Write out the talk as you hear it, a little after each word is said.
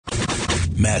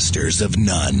Masters of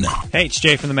None. Hey, it's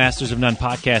Jay from the Masters of None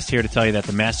podcast here to tell you that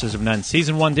the Masters of None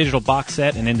Season 1 digital box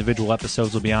set and individual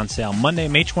episodes will be on sale Monday,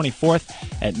 May 24th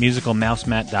at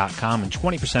musicalmousemat.com and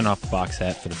 20% off the box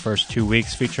set for the first 2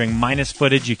 weeks, featuring minus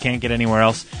footage you can't get anywhere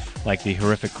else, like the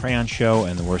horrific Crayon Show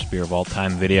and the worst beer of all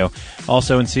time video.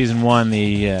 Also in Season 1,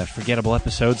 the forgettable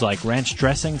episodes like Ranch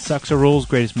Dressing, Sucks or Rules,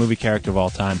 Greatest Movie Character of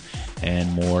All Time,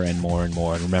 and more and more and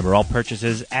more. And remember, all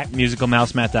purchases at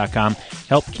musicalmousemat.com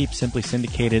help keep Simply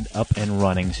Syndicated up and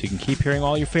running so you can keep hearing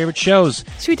all your favorite shows.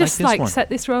 Should we just set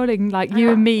this rolling, like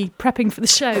you and me prepping for the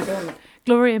show?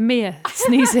 Gloria and Mia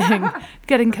sneezing,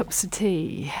 getting cups of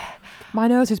tea. My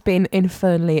nose has been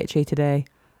infernally itchy today.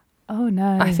 Oh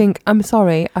no. I'm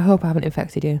sorry, I hope I haven't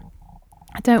infected you.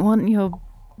 I don't want your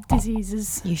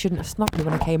diseases. You shouldn't have snapped me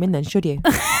when I came in then, should you?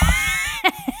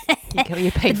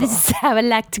 You paid for. This is how I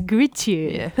like to greet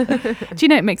you. Do you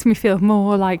know, it makes me feel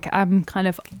more like I'm kind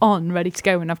of ready to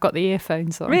go when I've got the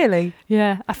earphones on. Really?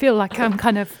 Yeah, I feel like I'm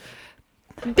kind of...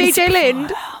 DJ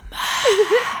Lindh!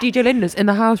 DJ Lindh's in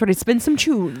the house ready to spin some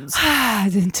tunes.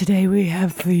 And today we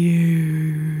have for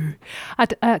you...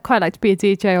 I'd quite like to be a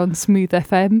DJ on Smooth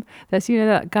FM. There's,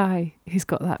 that guy who's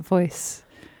got that voice.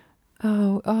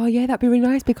 Oh yeah, that'd be really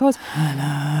nice because...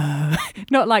 Hello.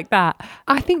 Not like that.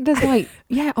 I think there's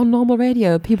on normal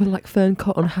radio, people like Fern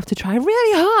Cotton have to try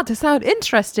really hard to sound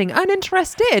interesting and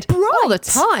interested all the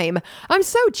time. I'm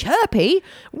so chirpy.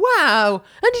 Wow.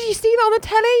 And did you see that on the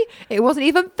telly? It wasn't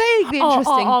even vaguely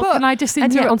interesting. But can I just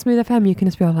and yet on Smooth FM, you can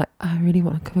just be all like, I really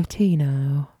want a cup of tea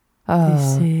now.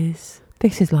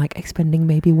 This is like expending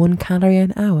maybe 1 calorie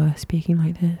an hour speaking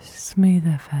like this. Smooth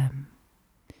FM.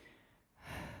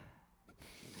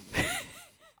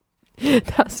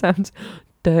 That sounds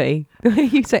dirty.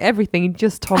 You say everything, it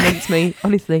just torments me,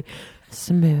 honestly.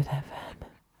 Smooth FM.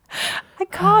 I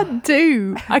can't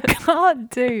do.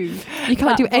 You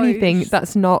can't do anything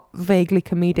that's not vaguely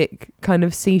comedic kind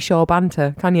of seashore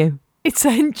banter, can you?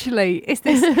 Essentially. It's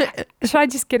this. Should I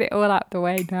just get it all out of the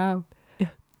way now?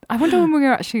 I wonder when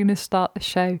we're actually going to start the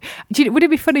show. Would it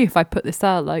be funny if I put this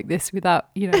out like this without,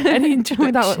 any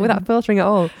introduction? without filtering at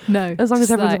all? No. As long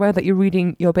as everyone's aware that you're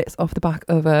reading your bits off the back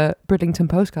of a Bridlington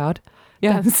postcard.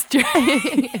 Yeah. Damn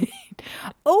straight.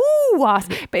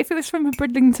 But if it was from a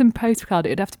Bridlington postcard, it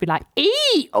would have to be like,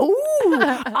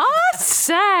 I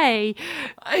say.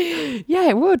 Yeah,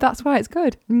 it would. That's why it's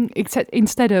good.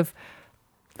 Instead of,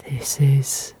 this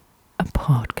is a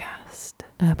podcast.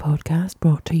 A podcast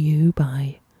brought to you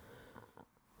by...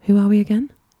 Who are we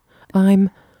again? I'm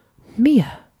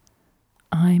Mia.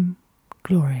 I'm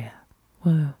Gloria.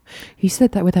 Wow. You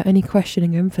said that without any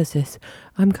questioning emphasis.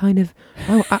 I'm kind of...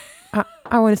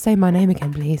 I want to say my name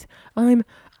again, please. I'm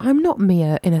not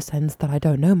Mia in a sense that I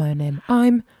don't know my name.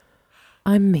 I'm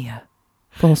Mia.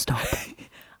 Full stop.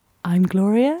 I'm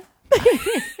Gloria.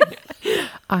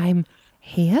 I'm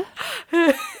here.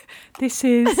 This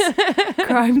is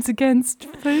Crimes Against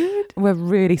Food. We're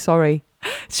really sorry.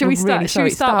 Should we start? Should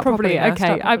we start properly? Now,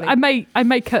 okay. start properly. I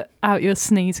may cut out your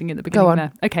sneezing at the beginning. Go on.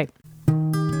 There. Okay.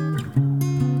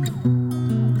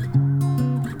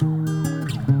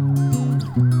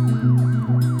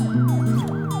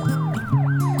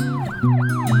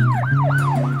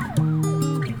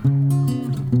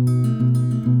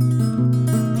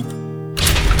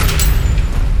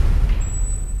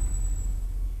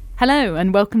 Hello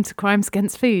and welcome to Crimes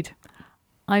Against Food.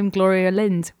 I'm Gloria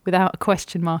Lindh, without a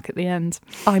question mark at the end.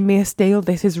 I'm Mia Steele.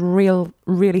 This is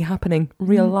really happening,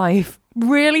 real life.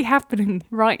 Really happening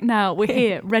right now. We're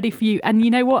here, ready for you. And you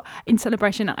know what? In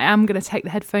celebration, I am going to take the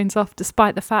headphones off,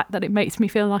 despite the fact that it makes me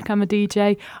feel like I'm a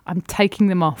DJ. I'm taking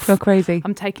them off. Go crazy.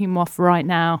 I'm taking them off right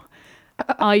now.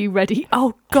 Are you ready?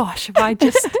 Oh gosh, have I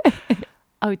just...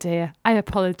 Oh dear, I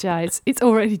apologise. It's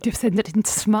already descended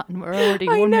into smut and we're already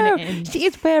 1 minute in. She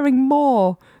is wearing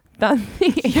more than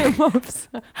the earmuffs.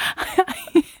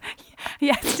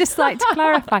 Yeah, just like to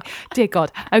clarify. Dear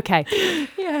God. Okay.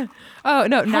 Yeah. Oh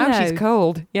no, now she's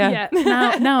cold. Yeah.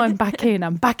 Now I'm back in.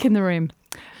 I'm back in the room.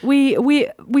 We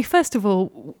first of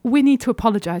all, we need to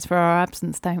apologise for our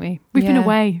absence, don't we? We've been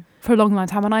away for a long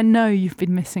time and I know you've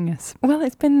been missing us. Well,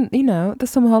 it's been, the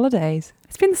summer holidays.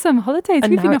 It's been the summer holidays. And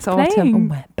We've now been it's off playing. autumn and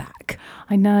we're back.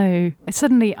 I know.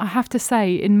 Suddenly, I have to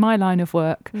say, in my line of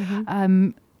work,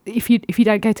 if you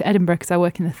don't go to Edinburgh, because I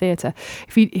work in the theatre,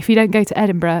 if you don't go to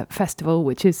Edinburgh Festival,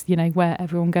 which is where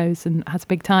everyone goes and has a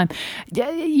big time,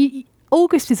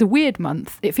 August is a weird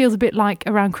month. It feels a bit like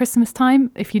around Christmas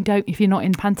time if you're not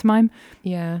in pantomime.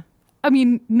 Yeah. I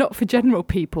mean, not for general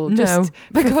people, just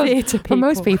for theatre people. For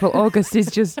most people, August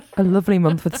is just a lovely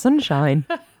month with sunshine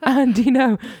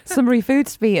and, summery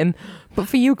foods to be eaten. But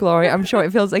for you, Gloria, I'm sure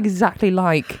it feels exactly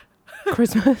like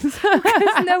Christmas.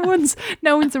 Because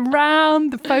no one's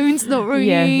around, the phone's not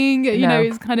ringing, Yeah, you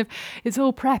know, it's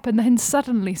all prep, and then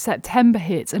suddenly September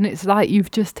hits and it's like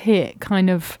you've just hit kind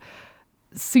of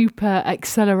super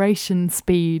acceleration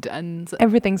speed, and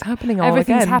Everything's happening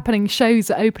everything's again. happening, shows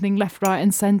are opening left, right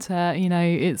and centre, you know,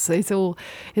 it's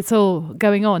all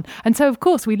going on. And so of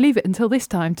course we leave it until this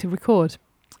time to record.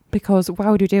 Because why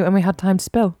would we do it when we had time to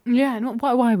spill? Yeah,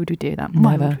 why would we do that?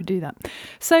 Never. Why would we do that?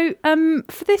 So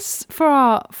for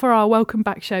our welcome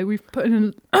back show, we've put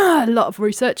in a lot of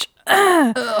research.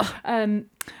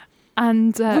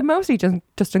 And We've mostly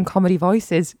just done comedy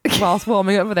voices whilst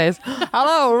warming up for this.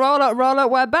 Hello, roll up,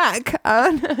 we're back.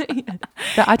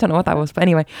 I don't know what that was, but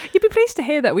anyway. you'd be pleased to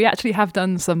hear that we actually have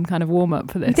done some kind of warm up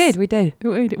for this. We did.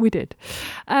 We did.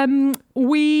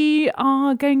 We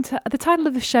are going to. The title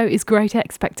of the show is Great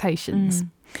Expectations,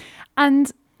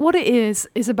 and what it is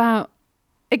about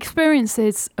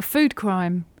experiences of food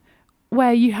crime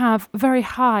where you have very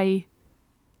high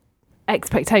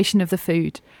expectation of the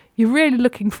food. You're really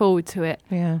looking forward to it.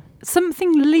 Yeah.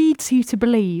 Something leads you to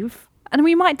believe, and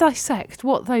we might dissect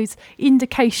what those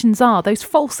indications are, those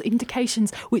false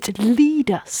indications which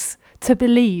lead us to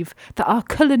believe that our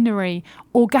culinary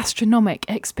or gastronomic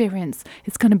experience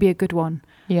is going to be a good one.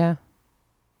 Yeah.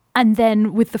 And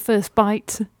then with the first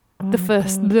bite, the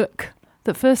first look,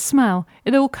 the first smell,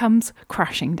 it all comes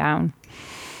crashing down.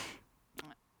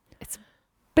 It's a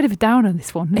bit of a downer,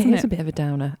 this one, isn't it? It is a bit of a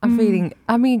downer. I'm feeling,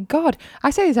 I mean, God, I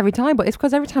say this every time, but it's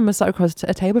because every time I sit across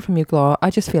a table from you, Gloria, I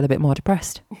just feel a bit more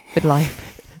depressed with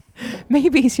life.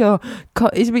 Maybe you're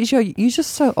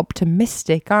just so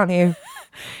optimistic, aren't you?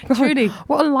 God, Truly.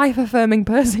 What a life-affirming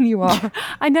person you are.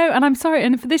 I know, and I'm sorry.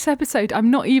 And for this episode, we're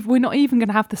not even going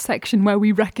to have the section where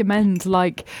we recommend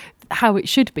like how it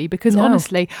should be, because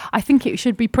honestly, I think it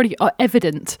should be pretty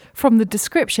evident from the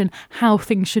description how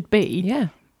things should be. Yeah,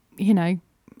 you know,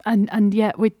 and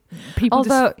yet with people.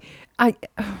 Although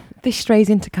this strays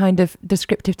into kind of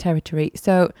descriptive territory,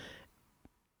 so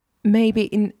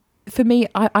maybe for me,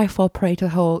 I fall prey to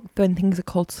the whole when things are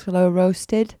called slow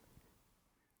roasted.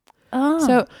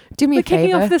 So do me a favour. We're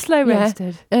kicking off the slow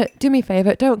roasted. Do me a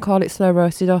favour. Don't call it slow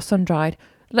roasted or sun dried.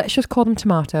 Let's just call them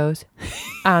tomatoes.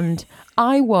 And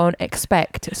I won't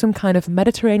expect some kind of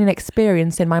Mediterranean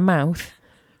experience in my mouth.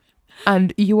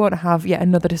 And you won't have yet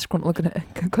another disgruntled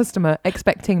customer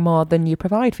expecting more than you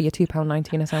provide for your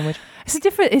 £2.19 a sandwich.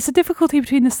 It's a difficulty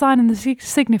between the sign and the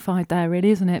signified there, really,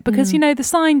 isn't it? Because you know the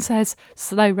sign says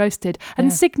slow roasted,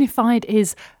 and signified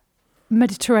is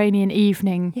Mediterranean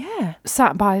evening. Yeah,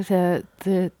 sat by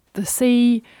the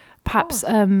sea, perhaps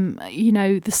you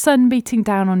know, the sun beating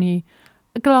down on you,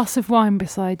 a glass of wine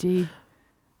beside you,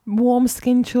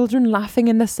 warm-skinned children laughing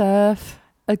in the surf,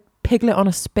 a piglet on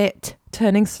a spit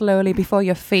turning slowly before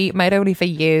your feet, made only for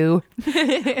you.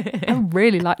 I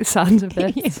really like the sound of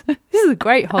this. This is a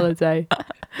great holiday.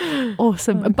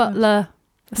 Awesome. A butler,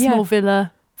 a small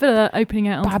villa opening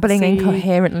out onto babbling the sea.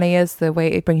 incoherently as the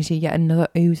waiter brings you yet another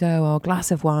ouzo or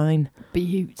glass of wine.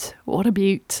 Beaut. What a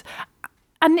beaut.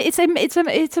 And it's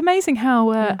amazing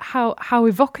how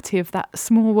evocative that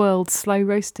small world slow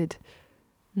roasted.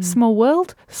 Small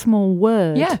world, small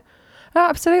word. Yeah. Oh,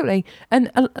 absolutely.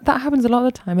 And that happens a lot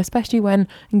of the time, especially when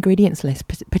ingredients lists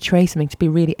portray something to be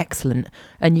really excellent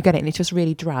and you get it and it's just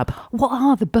really drab. What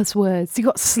are the buzzwords? You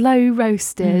got slow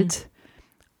roasted.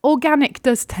 Organic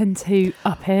does tend to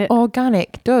up it.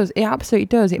 Organic does. It absolutely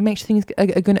does. It makes things are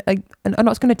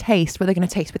not going to taste, but they're going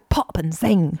to taste with pop and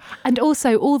zing. And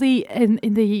also, all in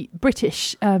the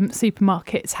British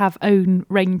supermarkets have own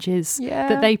ranges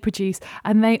that they produce,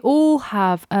 and they all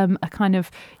have a kind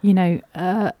of, you know,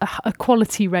 a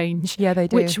quality range. Yeah, they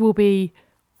do. Which will be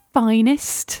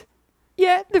finest.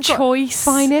 Yeah, they've choice.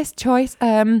 Got finest, choice.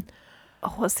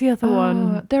 What's the other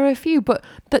one? There are a few, but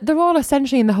they're all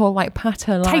essentially in the whole like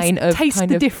patter line of taste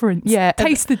kind the of difference. Yeah,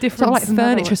 taste the difference. Sort of like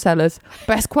furniture sellers,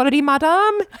 best quality,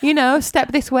 madam. You know,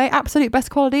 step this way, absolute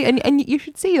best quality, and you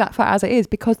should see that for as it is,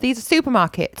 because these are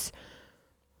supermarkets.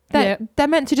 They're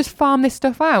meant to just farm this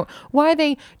stuff out. Why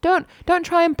they don't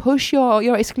try and push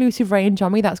your exclusive range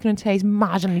on me. That's going to taste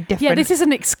marginally different. Yeah, this is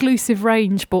an exclusive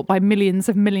range bought by millions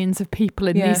of people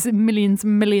in these millions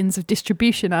and millions of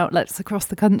distribution outlets across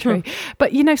the country.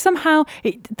 But you know, somehow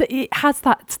it has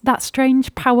that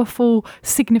strange, powerful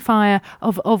signifier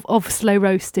of slow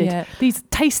roasted. Yeah. These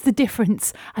taste the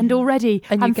difference, and already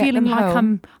I'm feeling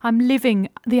like I'm living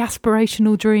the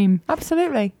aspirational dream.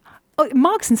 Absolutely.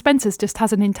 Marks and Spencer's just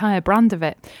has an entire brand of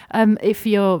it. If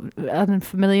you're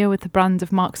unfamiliar with the brand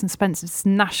of Marks and Spencer's, it's a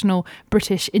national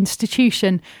British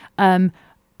institution. Do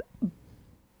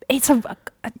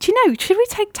you know, should we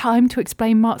take time to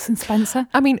explain Marks and Spencer?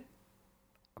 I mean,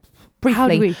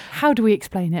 briefly. How do we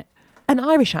explain it? An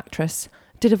Irish actress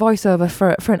did a voiceover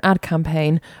for an ad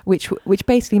campaign which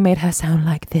basically made her sound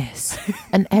like this.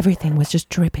 And everything was just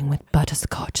dripping with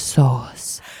butterscotch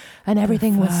sauce. And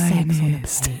everything was sex on the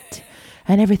plate.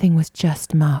 And everything was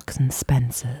just Marks and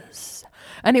Spencer's.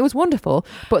 And it was wonderful,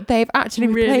 but they've actually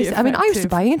replaced it. I mean, I used to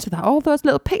buy into that. All those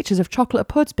little pictures of chocolate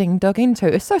puds being dug into.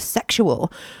 It was so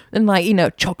sexual. And like, you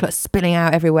know, chocolate spilling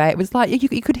out everywhere. It was like,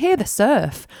 you could hear the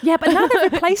surf. Yeah, but now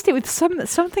they've replaced it with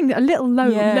something a little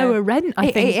lower rent, I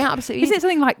think. It absolutely is. It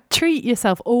something like treat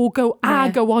yourself or go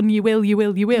on, you will,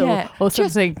 yeah. or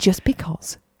something? Just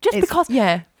because. Just because.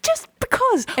 Yeah. Just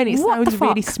because. And it what sounds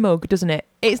really smug, doesn't it?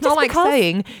 It's not like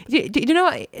saying, do you know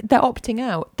what? They're opting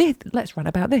out. Let's rant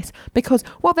about this. Because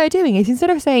what they're doing is,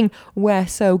 instead of saying, we're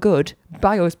so good,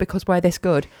 buy us because we're this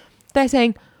good, they're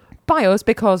saying, buy us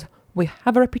because we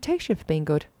have a reputation for being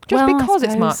good. Just because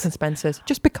it's Marks and Spencer's.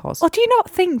 Just because. Or do you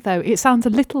not think, though, it sounds a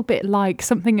little bit like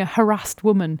something a harassed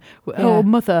woman or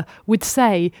mother would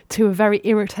say to a very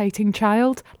irritating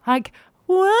child? Like,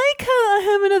 why can't I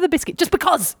have another biscuit? Just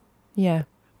because. Yeah.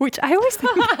 Which I always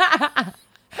think...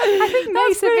 I think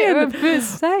makes a bit of a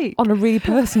mistake. On a really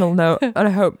personal note, and I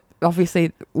hope,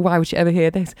 obviously, why would she ever hear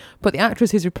this? But the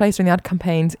actress who's replaced her in the ad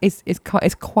campaigns is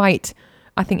quite,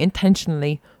 I think,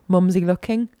 intentionally mumsy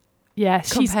looking. Yeah,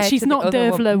 she's not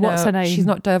Dervla, what's her name? She's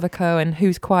not Dervla Cohen,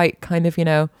 who's quite kind of, you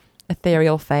know,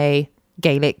 ethereal, fey,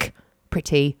 Gaelic,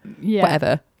 pretty,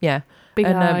 whatever. Yeah.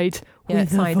 Big-eyed.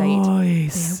 With a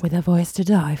voice. Yeah, with a voice to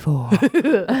die for.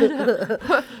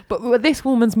 but this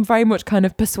woman's very much kind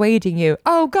of persuading you.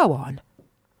 Oh, go on.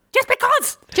 Just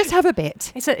because. Just have a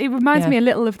bit. It reminds me a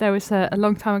little of, there was a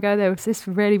long time ago, there was this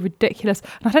really ridiculous,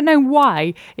 and I don't know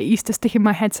why it used to stick in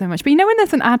my head so much, but you know when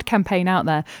there's an ad campaign out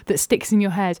there that sticks in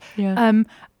your head? Yeah.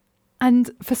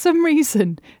 And for some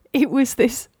reason, it was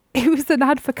an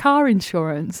ad for car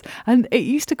insurance, and it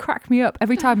used to crack me up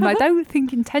every time, and I don't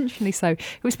think intentionally so.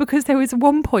 It was because there was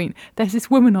one point, there's this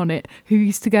woman on it who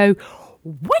used to go,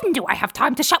 when do I have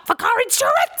time to shop for car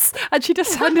insurance? And she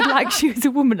just sounded like she was a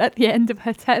woman at the end of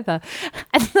her tether,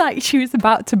 and like she was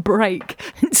about to break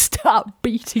and start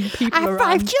beating people around.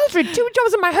 I have 5 children, 2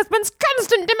 jobs, and my husband's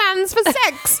constant demands for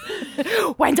sex.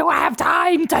 When do I have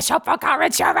time to shop for car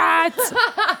insurance?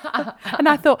 And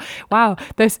I thought, wow,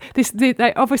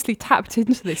 they obviously tapped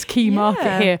into this key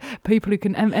market here. People who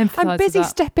can empathise. I'm busy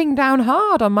stepping down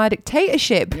hard on my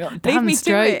dictatorship. Leave me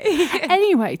to it.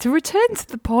 Anyway, to return to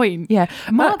the point. Yeah.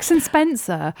 Marks and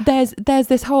Spencer. There's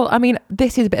this whole, I mean,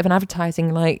 this is a bit of an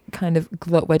advertising like kind of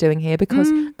glut we're doing here,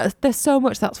 because there's so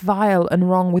much that's vile and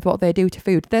wrong with what they do to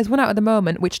food. There's one out at the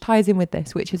moment which ties in with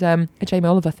this, which is a Jamie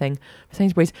Oliver thing for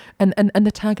Sainsbury's, and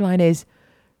the tagline is,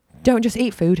 don't just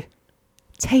eat food,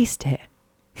 taste it.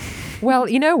 Well,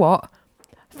 you know what?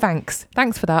 Thanks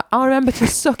for that. I'll remember to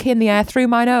suck in the air through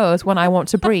my nose when I want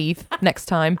to breathe next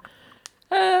time.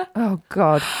 Oh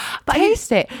God. But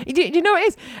taste it. You know what it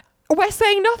is? We're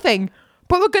saying nothing,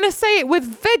 but we're going to say it with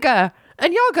vigour,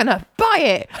 and you're going to buy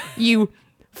it, you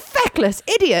feckless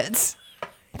idiots.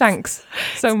 Thanks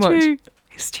so much. True.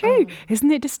 It's true.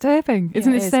 Isn't it disturbing?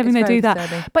 Isn't it disturbing they do that?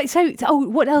 Disturbing.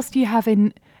 But what else do you have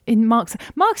in Marks?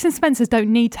 Marks and Spencer's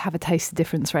don't need to have a taste of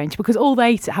difference range, because all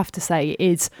they have to say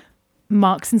is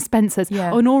Marks and Spencer's.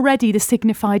 Yeah. And already the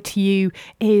signified to you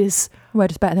is... We're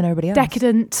just better than everybody else.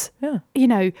 Decadent. Yeah. You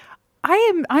know...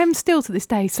 I am still to this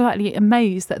day slightly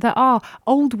amazed that there are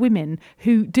old women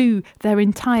who do their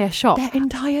entire shop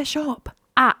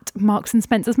at Marks and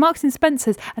Spencer's. Marks and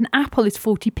Spencer's, an apple is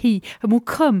 40p and will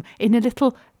come in a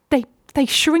little... They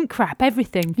shrink wrap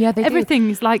everything. Yeah, they everything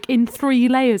is like in 3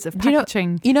 layers of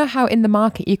packaging. You know how in the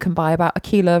market you can buy about a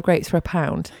kilo of grapes for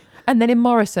 £1, and then in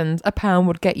Morrison's £1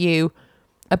 would get you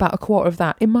about a quarter of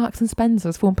that. In Marks and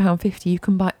Spencer's for £1.50 you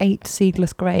can buy 8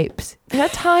 seedless grapes in a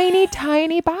tiny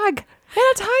bag.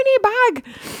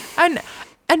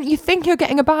 And you think you're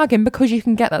getting a bargain because you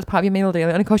can get that as part of your meal deal.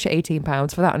 It only costs you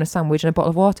 £18 for that and a sandwich and a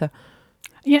bottle of water.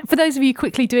 Yeah, for those of you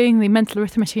quickly doing the mental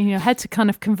arithmetic in your head to kind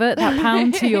of convert that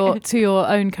pound to your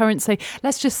own currency,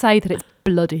 let's just say that it's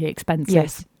bloody expensive.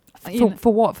 Yes.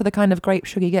 For what? For the kind of grape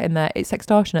sugar you get in there, it's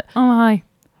extortionate. Oh, hi.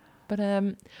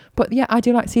 But yeah, I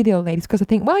do like to see the old ladies, because I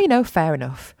think, well, you know, fair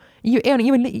enough.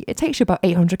 It takes you about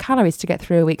 800 calories to get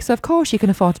through a week, so of course you can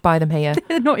afford to buy them here.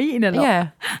 They're not eating a lot. Yeah,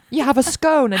 you have a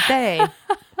scone a day.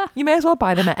 You may as well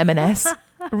buy them at M&S.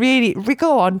 Really,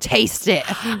 go on, taste it.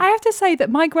 I have to say that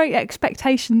my great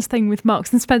expectations thing with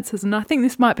Marks and Spencer's, and I think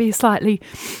this might be slightly...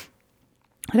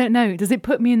 I don't know. Does it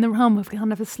put me in the realm of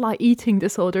kind of a slight eating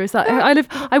disorder? Is that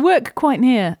I work quite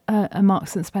near a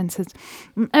Marks and Spencer's.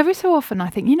 Every so often I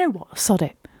think, you know what, sod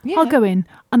it. Yeah. I'll go in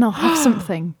and I'll have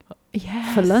something.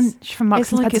 for lunch from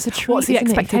Marks and Spencer's. It's a treat, What's the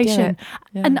expectation?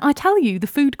 Yeah. And I tell you, the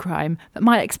food crime that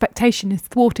my expectation is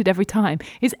thwarted every time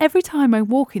is every time I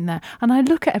walk in there and I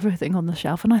look at everything on the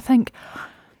shelf and I think,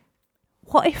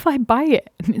 what if I buy it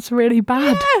and it's really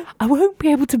bad? Yeah. I won't be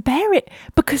able to bear it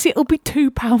because it'll be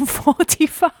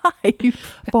 £2.45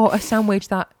 for a sandwich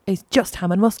that is just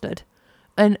ham and mustard,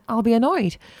 and I'll be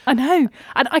annoyed. I know,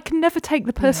 and I can never take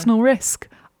the personal risk.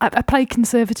 I play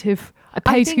conservative. I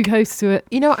pay too close to it.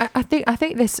 You know, I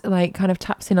think this like kind of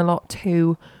taps in a lot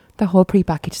to the whole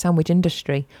prepackaged sandwich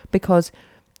industry, because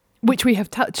which we have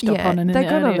touched upon in they're an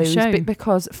going to earlier lose show.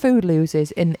 because food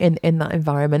loses in that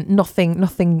environment.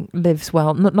 Nothing lives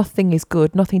well. Nothing is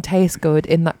good. Nothing tastes good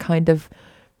in that kind of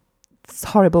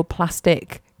horrible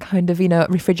plastic kind of,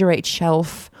 refrigerated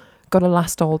shelf. Got to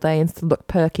last all day and still look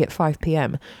perky at 5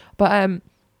 p.m. But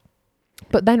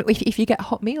then if you get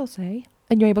hot meals, say,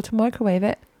 and you're able to microwave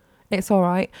it, it's all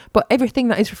right. But everything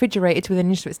that is refrigerated to within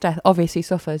an inch of its death obviously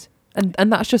suffers.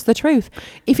 And that's just the truth.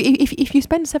 If you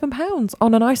spend £7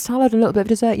 on a nice salad and a little bit of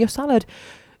dessert,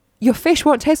 your fish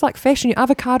won't taste like fish, and your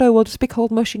avocado will just be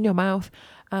cold mush in your mouth.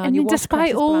 And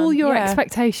despite all your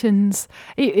expectations,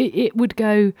 it would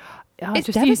go.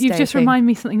 You've just reminded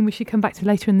me something we should come back to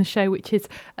later in the show, which is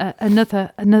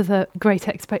another great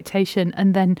expectation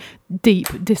and then deep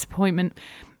disappointment.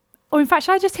 Or in fact,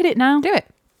 should I just hit it now? Do it.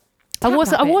 I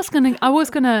was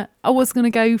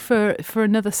gonna go for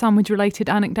another sandwich related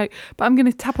anecdote, but I'm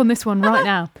gonna tap on this one right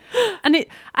now. And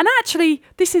actually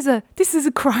this is a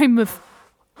crime of,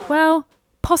 well,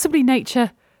 possibly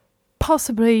nature,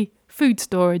 possibly food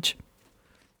storage.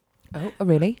 Oh,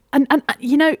 really? And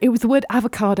it was the word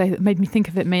avocado that made me think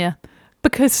of it, Mia,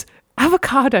 because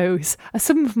avocados are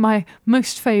some of my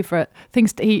most favourite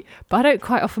things to eat, but I don't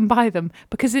quite often buy them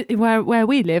because where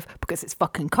we live, because it's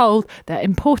fucking cold, they're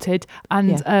imported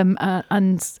and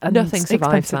nothing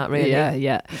survives that, really.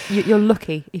 Yeah. You're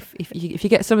lucky if you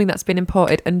get something that's been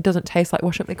imported and doesn't taste like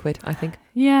wash-up liquid, I think.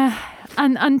 Yeah,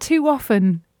 and too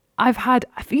often have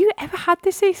you ever had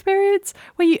this experience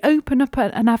where you open up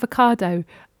an avocado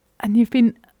and you've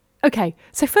been... Okay,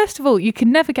 so first of all, you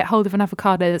can never get hold of an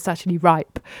avocado that's actually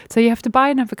ripe. So you have to buy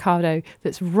an avocado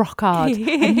that's rock hard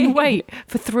and you wait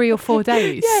for 3 or 4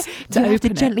 days you have to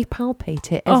gently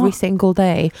palpate it every single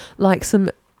day, like some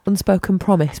unspoken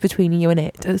promise between you and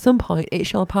it. At some point, it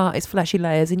shall part its fleshy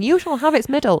layers and you shall have its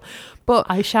middle. But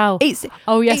I shall.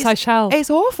 I shall. It's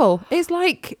awful. It's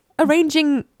like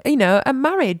arranging, a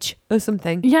marriage or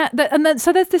something. Yeah,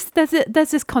 so there's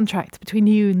this contract between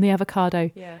you and the avocado.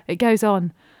 Yeah. It goes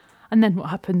on. And then what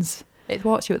happens? It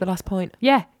thwarts you at the last point.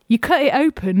 Yeah, you cut it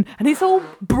open and it's all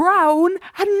brown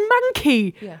and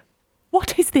manky. Yeah.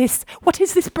 What is this? What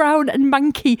is this brown and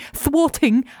manky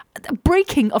thwarting,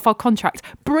 breaking of our contract,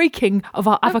 breaking of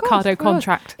our avocado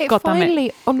contract? It God damn it.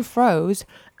 finally unfroze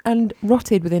and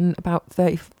rotted within about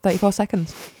 34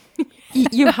 seconds.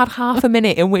 You had half a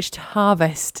minute in which to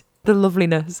harvest the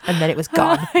loveliness, and then it was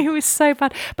gone. It was so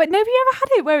bad. But have you ever had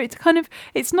it where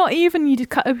it's not even you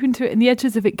just cut open to it and the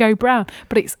edges of it go brown,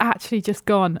 but it's actually just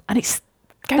gone and goes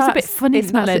a bit funny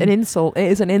smelling. That's an insult.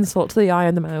 It is an insult to the eye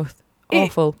and the mouth.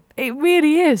 Awful. It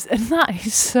really is, and that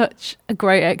is such a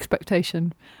great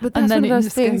expectation. But that's one of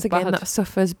those things again that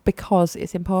suffers because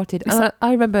it's imported. And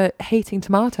I remember hating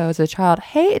tomatoes as a child.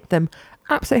 Hated them.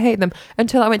 Absolutely hate them,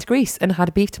 until I went to Greece and had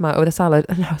a beef tomato with a salad,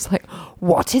 and I was like,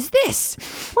 what is this?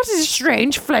 What is a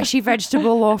strange fleshy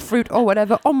vegetable or fruit or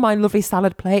whatever on my lovely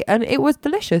salad plate? And it was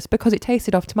delicious because it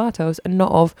tasted of tomatoes and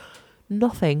not of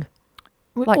nothing,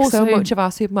 like also, so much of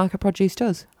our supermarket produce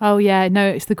does. Oh yeah, no,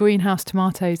 it's the greenhouse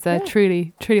tomatoes. They're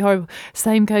truly horrible.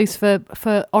 Same goes for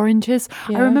oranges.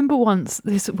 I remember once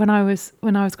when I was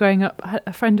growing up, I had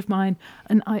a friend of mine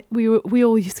and we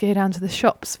all used to go down to the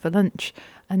shops for lunch.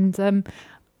 And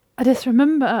I just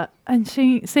remember, and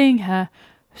seeing her,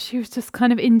 she was just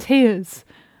kind of in tears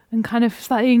and kind of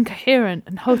slightly incoherent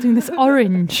and holding this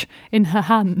orange in her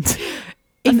hand.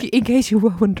 In case you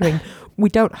were wondering, we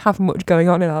don't have much going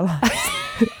on in our lives.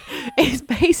 It's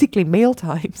basically meal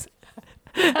times.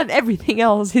 And everything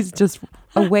else is just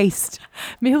a waste.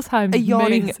 Mealtime, a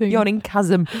yawning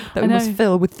chasm that we must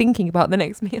fill with thinking about the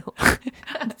next meal.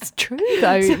 It's true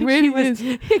though. So it really was.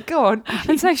 Go on.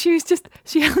 And so she was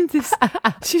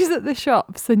at the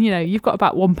shops, and you've got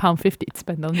about £1.50 to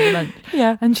spend on your lunch.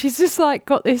 Yeah. And she's just like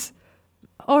got this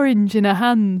orange in her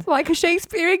hand, like a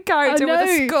Shakespearean character with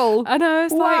a skull. And I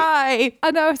was why?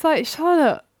 And I was like,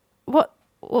 Charlotte,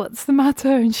 what's the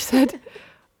matter? And she said,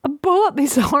 I bought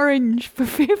this orange for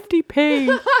 50p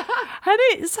and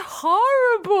it's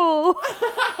horrible.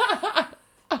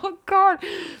 Oh God!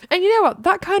 And you know what?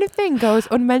 That kind of thing goes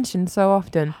unmentioned so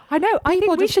often. I know. I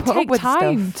People think we just should put up take with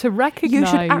time stuff. to recognise. You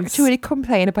should actually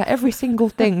complain about every single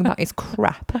thing that is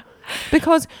crap.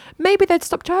 Because maybe they'd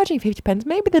stop charging 50 pence.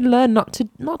 Maybe they'd learn not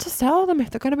to sell them if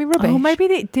they're going to be rubbish. Oh, maybe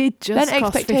they did just Then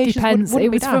cost 50 expectations pence.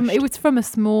 wouldn't be It was from a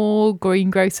small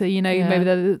greengrocer, you know, Yeah.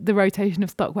 maybe the rotation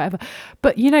of stock, whatever.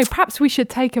 But, you know, perhaps we should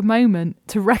take a moment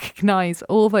to recognise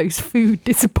all those food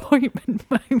disappointment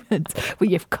moments where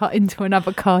you've cut into an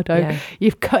avocado,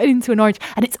 you've cut into an orange,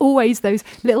 and it's always those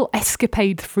little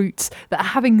escapade fruits that are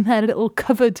having their little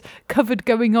covered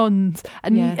going-ons,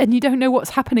 and you don't know what's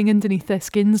happening underneath their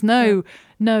skins.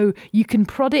 No, you can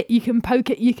prod it, you can poke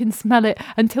it, you can smell it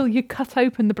until you cut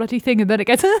open the bloody thing and then it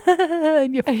goes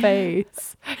in your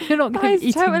face. You're not going to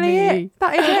eat totally me. it.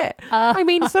 That is it. I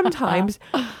mean, sometimes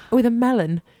with a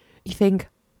melon, you think,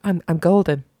 I'm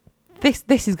golden.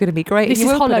 This is going to be great. This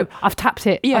is hollow. I've tapped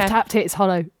it. Yeah. I've tapped it. It's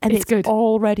hollow. And it's good.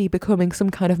 already becoming some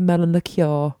kind of melon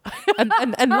liqueur. and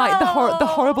like the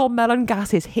horrible melon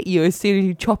gases hit you as soon as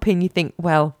you chop in. You think,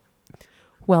 well,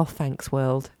 thanks,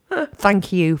 world.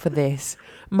 Thank you for this.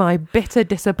 My bitter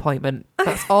disappointment.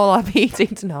 That's all I'm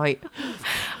eating tonight.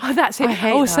 Oh, that's it. I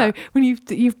hate also, that. when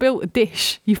you've built a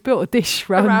dish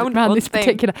around one this thing.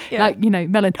 particular, Yeah. like, you know,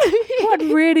 melon. What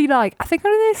I'd really like, I think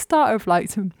I'm going to start of like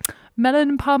some melon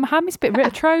and parma ham. It's a bit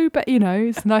retro, but you know,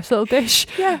 it's a nice little dish.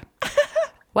 Yeah.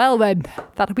 Well then,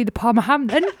 that'll be the parma ham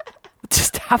then.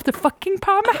 Just have the fucking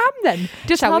parma ham then.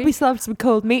 Just shall help we? yourself some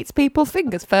cold meats, people.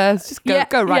 Fingers first. Just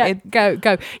go right in.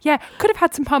 Go. Yeah, could have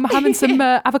had some parma ham and some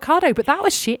avocado, but that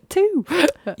was shit too.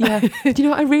 Yeah. Do you know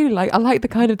what I really like? I like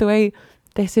the way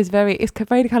this is it's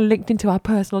very kind of linked into our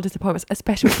personal disappointments,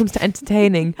 especially when it comes to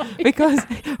entertaining. Because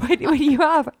when you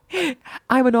have,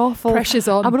 I'm an awful Pressure's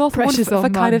on. I'm an awful one for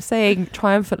man. kind of saying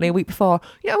triumphantly a week before,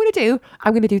 you know what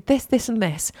I'm going to do this and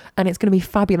this, and it's going to be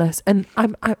fabulous. And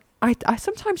I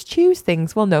sometimes choose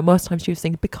things. Well, no, most times choose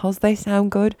things because they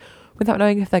sound good, without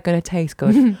knowing if they're going to taste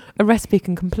good. A recipe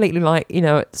can completely, like, you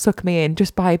know, suck me in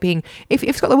just by being, if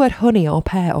it's got the word honey or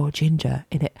pear or ginger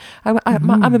in it,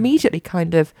 I'm immediately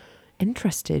kind of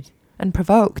interested and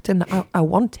provoked, and I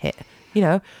want it, you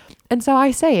know. And so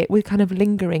I say it with kind of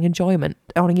lingering enjoyment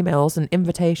on emails and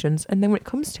invitations, and then when it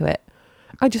comes to it,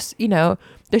 I just, you know,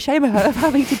 the shame of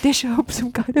having to dish up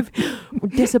some kind of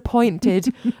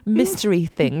disappointed mystery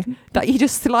thing that you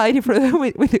just slide in front of them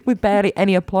with barely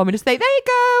any aplomb and just say, there you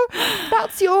go,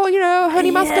 that's your, you know,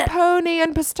 honey mascarpone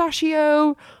and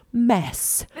pistachio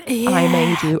mess I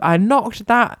made you. I knocked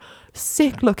that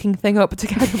sick looking thing up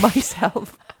together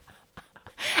myself.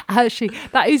 Actually,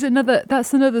 that's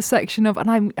another section of, and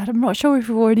I'm not sure if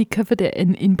we've already covered it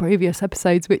in previous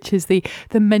episodes, which is the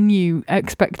menu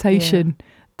expectation. Yeah.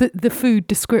 The food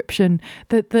description,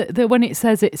 the when it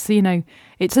says it's, you know,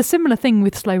 it's a similar thing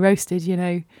with slow roasted, you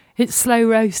know, it's slow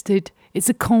roasted, it's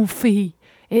a confit,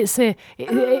 it's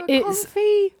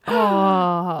confit.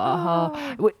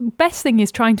 Best thing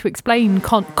is trying to explain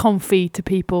confit to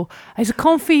people. It's a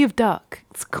confit of duck.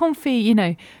 It's confit, you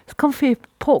know, it's confit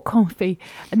of pork confit,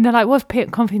 and they're like, what's pork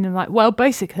confit? And they're like, well,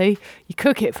 basically, you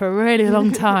cook it for a really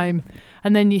long time,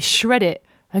 and then you shred it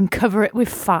and cover it with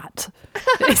fat.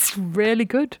 It's really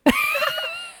good.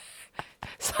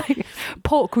 It's like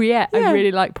pork rillette. Yeah. I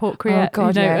really like pork rillette. Oh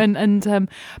God, you know? yeah. And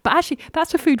but actually,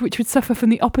 that's a food which would suffer from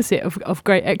the opposite of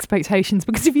great expectations.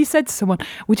 Because if you said to someone,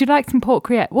 "Would you like some pork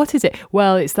rillette?" What is it?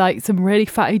 Well, it's like some really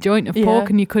fatty joint of pork,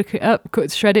 and you cook it up,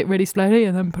 shred it really slowly,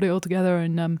 and then put it all together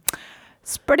and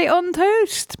spread it on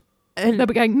toast. And they'll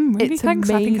be going, really? Thanks.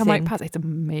 Amazing. I think I might pass. It's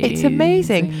amazing. It's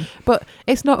amazing, but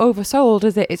it's not oversold,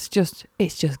 is it? It's just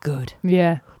good.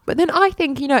 Yeah. But then I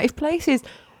think, you know, if places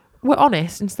were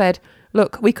honest and said,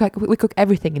 look, we cook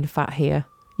everything in fat here.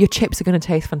 Your chips are going to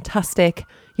taste fantastic.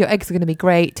 Your eggs are going to be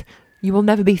great. You will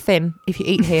never be thin if you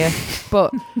eat here.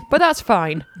 but that's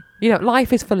fine. You know,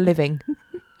 life is for living.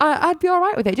 I'd be all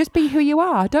right with it. Just be who you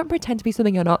are. Don't pretend to be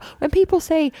something you're not. When people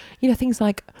say, you know, things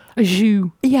like a jus.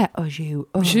 Yeah, a jus.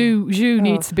 Oh. Jus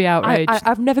needs to be outraged.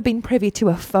 I've never been privy to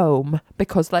a foam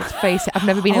because, let's face it, I've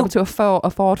never been able to afford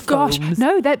foams. Gosh,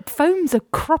 no, that foams are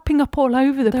cropping up all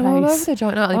over the place. They're all over the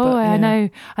joint, aren't they? Oh, yeah.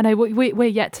 I know. We're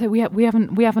yet to. We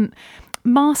haven't.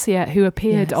 Marcia, who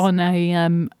appeared on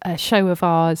a show of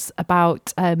ours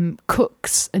about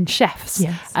cooks and chefs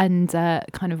and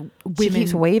kind of women. She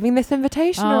keeps waving this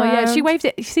invitation around. Yeah, she waved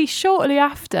it. You see, shortly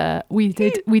after we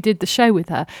did the show with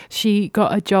her, she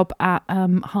got a job at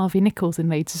Harvey Nichols in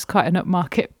Leeds. It's quite an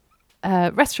upmarket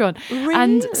restaurant. Really?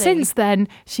 And since then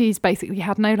she's basically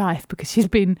had no life because she's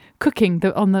been cooking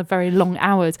on the very long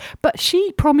hours, but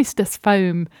she promised us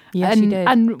foam. She did.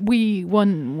 And we're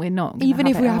not, even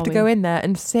if we have to go in there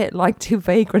and sit like two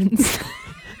vagrants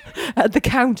at the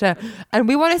counter, and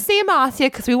we want to see Marcia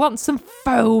because we want some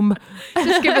foam.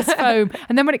 Just give us foam.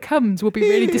 And then when it comes, we'll be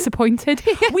really disappointed.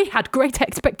 We had great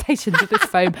expectations of this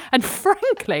foam, and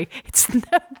frankly, it's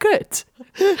no good.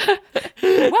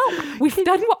 Well, we've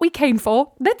done what we came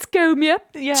for. Let's go, Mia.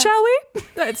 Yeah. Shall we?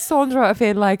 It sounds right. I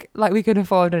feel like we can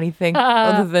afford anything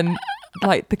other than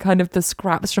like the kind of the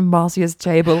scraps from Marcia's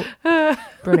table.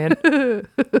 Brilliant.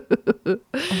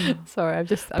 Sorry, I've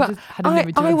just had an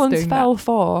image of I us once doing fell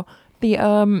for the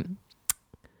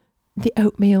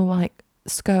oatmeal like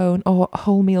scone or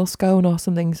wholemeal scone or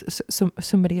something.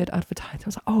 Somebody had advertised. I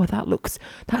was like,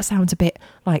 that sounds a bit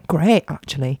like great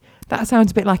actually. That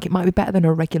sounds a bit like it might be better than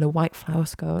a regular white flour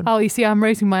scone. Oh, you see, I'm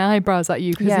raising my eyebrows at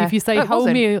you because if you say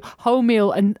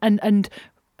wholemeal and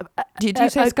do you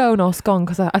say scone or scone?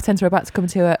 Because I sense we're about to come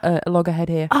to a loggerhead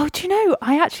here. Oh, do you know,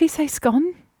 I actually say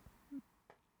scone.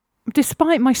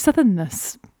 Despite my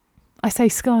southernness, I say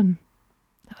scone.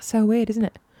 That's so weird, isn't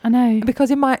it? I know.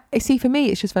 Because for me,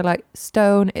 it's just very like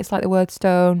stone. It's like the word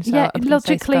stone. So yeah,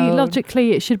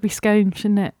 logically, it should be scone,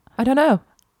 shouldn't it? I don't know.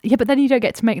 Yeah, but then you don't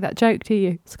get to make that joke, do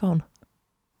you? Scone.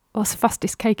 What's the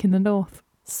fastest cake in the north?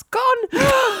 Scone.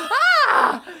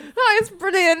 That is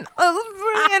brilliant.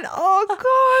 Oh,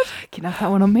 God. You can have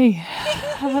that one on me.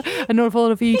 And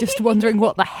all of you just wondering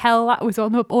what the hell that was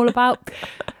all about.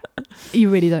 You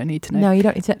really don't need to know. No, you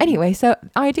don't need to. Anyway, so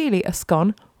ideally a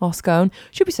scone or scone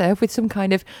should be served with some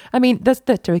kind of, I mean, there's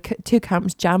the two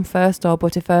camps, jam first or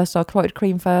butter first or clotted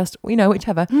cream first,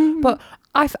 whichever. Mm. But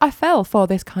I fell for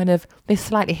this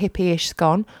slightly hippie-ish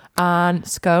scone, and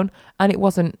it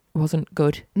wasn't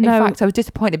good. In fact, I was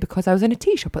disappointed because I was in a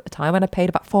tea shop at the time and I paid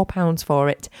about £4 for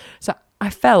it. So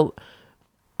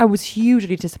I was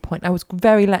hugely disappointed. I was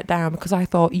very let down because I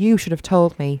thought you should have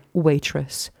told me,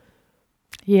 waitress.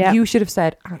 Yeah. You should have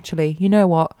said, actually, you know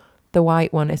what? The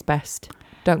white one is best.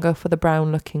 Don't go for the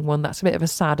brown looking one. That's a bit of a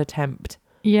sad attempt.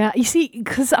 Yeah. You see,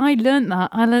 because I learned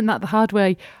that the hard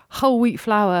way. Whole wheat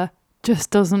flour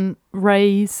just doesn't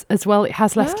raise as well. It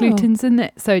has less glutens in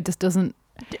it. So it just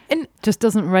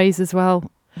doesn't raise as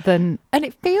well then. And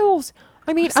it feels,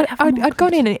 I mean, I'd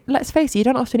gone in and let's face it, you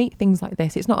don't often eat things like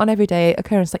this. It's not an everyday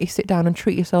occurrence that you sit down and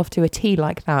treat yourself to a tea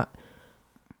like that.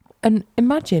 And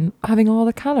imagine having all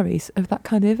the calories of that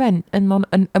kind of event and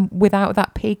without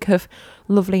that peak of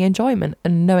lovely enjoyment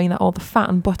and knowing that all the fat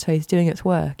and butter is doing its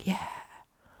work. Yeah.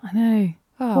 I know.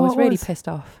 Oh, I was really pissed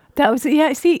off. That was,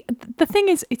 yeah, see, the thing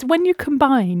is, it's when you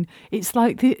combine, it's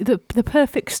like the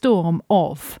perfect storm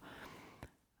of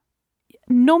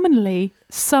nominally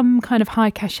some kind of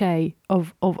high cachet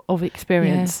of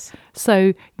experience. Yes.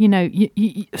 So,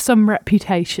 you some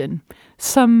reputation,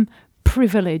 some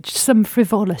privilege, some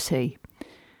frivolity,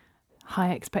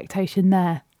 high expectation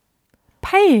there,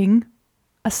 paying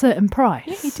a certain price.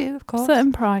 Yeah, you do, of course.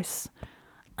 Certain price,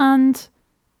 and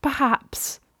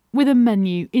perhaps with a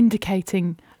menu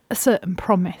indicating a certain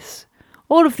promise.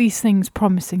 All of these things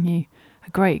promising you a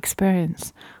great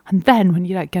experience, and then when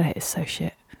you don't get it, it's so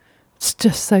shit. It's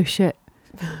just so shit.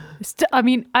 It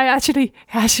actually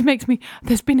makes me.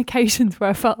 There's been occasions where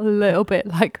I felt a little bit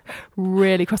like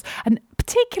really cross, and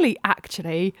particularly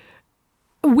actually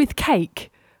with cake.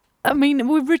 I mean,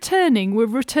 we're returning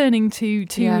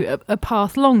to a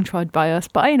path long trod by us,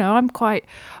 but I'm quite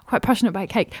passionate about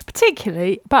cake,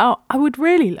 particularly about. I would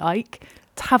really like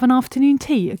to have an afternoon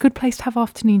tea, a good place to have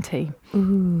afternoon tea.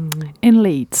 Ooh. In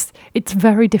Leeds. It's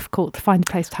very difficult to find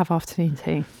a place to have afternoon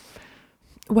tea.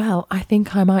 Well, I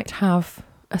think I might have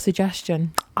a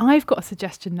suggestion. I've got a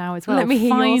suggestion now as well. Let me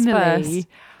hear yours first.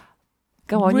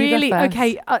 Go on, really, you go first.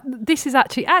 Okay, this is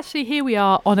actually here we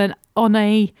are on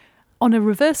a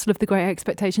reversal of the great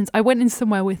expectations. I went in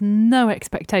somewhere with no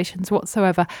expectations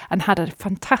whatsoever and had a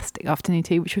fantastic afternoon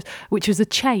tea, which was a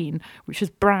chain, which was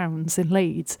Brown's in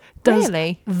Leeds. Does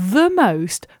really? The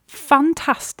most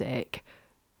fantastic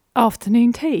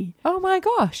afternoon tea. Oh my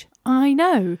gosh. I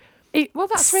know. Well,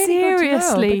 that's really good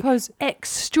to know, because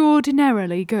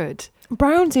extraordinarily good.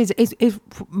 Brown's is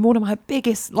one of my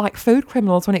biggest food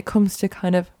criminals when it comes to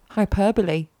kind of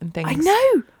hyperbole and things. I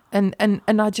know.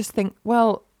 And I just think,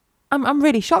 well, I'm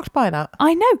really shocked by that.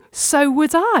 I know. So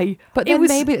was I. But then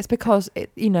maybe it's because maybe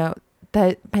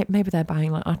they're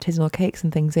buying artisanal cakes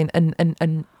and things in,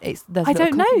 and it's. I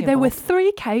don't know. There were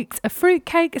 3 cakes: a fruit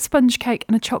cake, a sponge cake,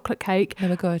 and a chocolate cake. They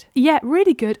were good. Yeah,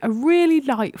 really good. A really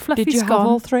light, fluffy scone. Did you have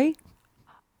all 3?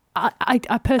 I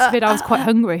persevered. I was quite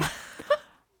hungry.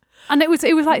 And it was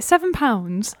like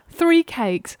 £7 3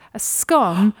 cakes, a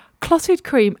scone, clotted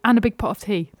cream, and a big pot of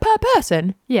tea. Per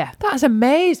person? Yeah. That's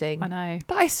amazing. I know.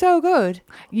 That is so good.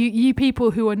 You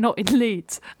people who are not in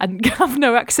Leeds and have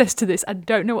no access to this and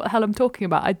don't know what the hell I'm talking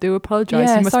about, I do apologise.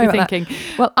 You must be thinking.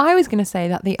 Well, I was going to say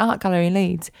that the Art Gallery in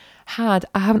Leeds I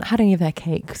haven't had any of their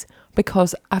cakes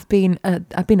because I've been at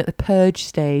the purge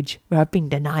stage where I've been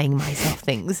denying myself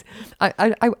things.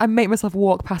 I make myself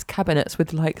walk past cabinets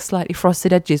with like slightly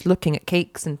frosted edges, looking at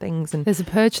cakes and things. And there's a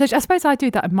purge stage. I suppose I do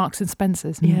that at Marks and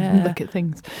Spencer's and look at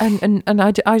things. And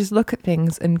I just look at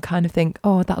things and kind of think,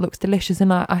 oh, that looks delicious,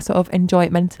 and I sort of enjoy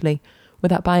it mentally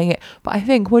without buying it. But I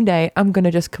think one day I'm going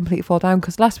to just completely fall down,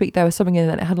 because last week there was something in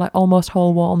it that had like almost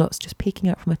whole walnuts just peeking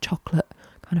out from a chocolate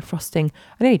kind of frosting.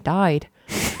 I nearly died.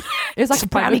 It was like a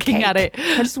brownie cake. At it.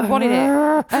 I just wanted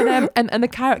it. And the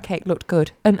carrot cake looked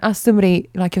good. And as somebody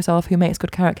like yourself who makes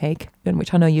good carrot cake,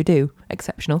 which I know you do,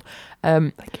 exceptional.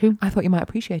 Thank you. I thought you might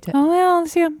appreciate it. Oh, well,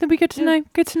 yeah, that'd be good to know.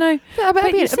 Good to know. Yeah, but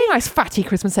it'd be a nice fatty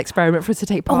Christmas experiment for us to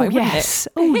take part in, wouldn't it?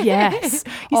 Oh, yes.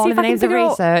 You All see, in the names of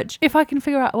research. If I can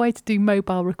figure out a way to do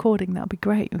mobile recording, that'd be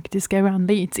great. We could just go around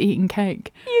Leeds eating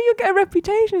cake. You'll get a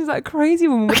reputation as that crazy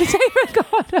woman with a tape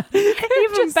recorder.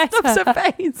 Even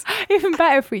better. Even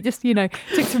better if we just,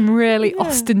 took some really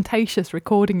ostentatious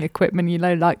recording equipment,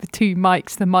 like the 2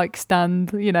 mics, the mic stand,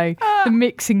 the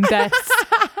mixing desk.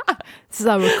 This is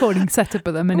our recording setup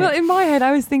at the minute. Well, in my head,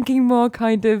 I was thinking more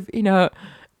kind of,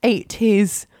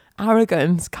 80s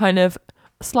arrogance, kind of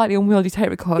slightly unwieldy tape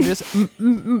recorder, just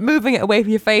moving it away from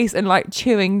your face and like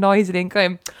chewing noisily and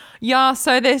going, yeah,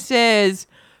 so this is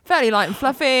fairly light and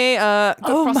fluffy,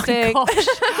 good frosting. My gosh,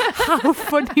 how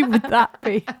funny would that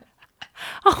be?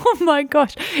 Oh my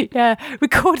gosh, yeah,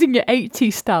 recording your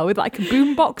 80s style with like a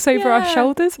boombox over our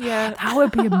shoulders. Yeah, that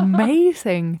would be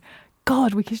amazing.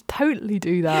 God, we could totally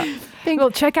do that. Well,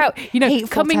 check out,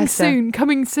 coming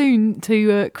soon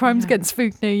to Crimes Against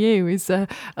Food near you is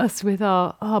us with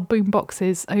our boom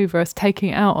boxes over us, taking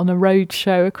it out on a road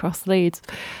show across Leeds.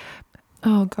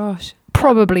 Oh gosh,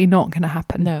 probably not going to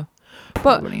happen. No,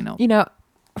 probably not.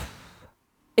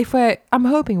 I'm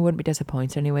hoping we wouldn't be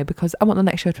disappointed anyway, because I want the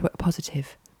next show to be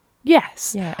positive.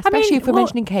 Yes. Yeah, especially if we're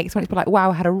mentioning cakes, when it's like,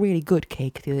 wow, I had a really good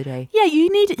cake the other day. Yeah, you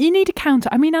need a counter.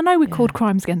 I mean, I know we're called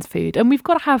Crimes Against Food, and we've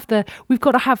got to have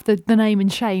the name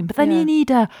and shame, but then you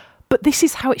need but this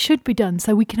is how it should be done,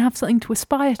 so we can have something to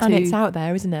aspire to. And it's out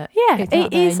there, isn't it? Yeah,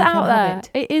 it is out there.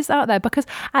 It is out there, because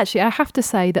actually I have to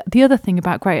say that the other thing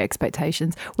about Great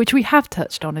Expectations, which we have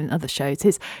touched on in other shows,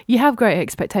 is you have great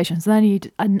expectations, and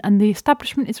then and the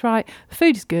establishment is right, the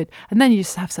food is good, and then you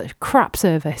just have such crap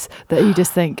service that you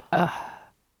just think, ugh.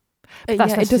 It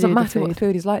doesn't matter what the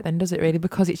food is like then, does it really?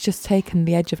 Because it's just taken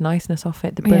the edge of niceness off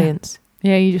it, the brilliance.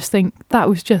 Yeah, you just think that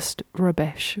was just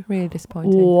rubbish. Really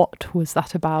disappointing. What was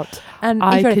that about? And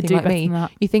I if you're could do like better me, than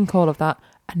that. You think all of that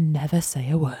and never say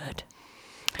a word.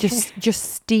 Just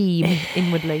steam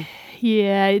inwardly.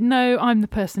 Yeah, no, I'm the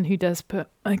person who does, but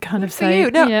I kind of say,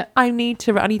 you. No, yeah. I need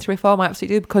to reform. I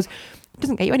absolutely do, because it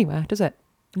doesn't get you anywhere, does it?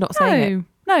 Not saying it.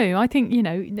 No, I think,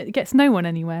 it gets no one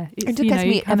anywhere. It just gets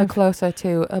me ever closer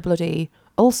to a bloody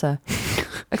ulcer,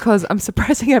 because I'm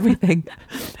suppressing everything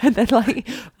and then like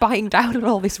biting down on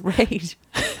all this rage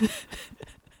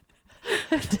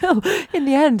until in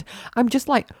the end I'm just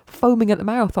like foaming at the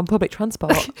mouth on public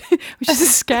transport, which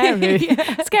is scary.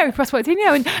 Scary prospect.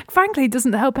 And frankly, it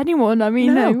doesn't help anyone. I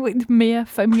mean, with Mia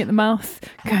foaming at the mouth,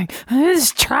 going,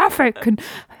 there's traffic and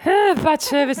bad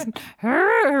service and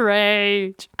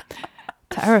rage.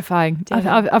 Terrifying.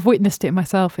 I've witnessed it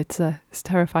myself. It's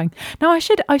terrifying. Now I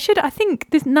think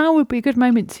this now would be a good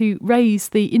moment to raise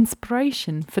the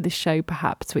inspiration for this show,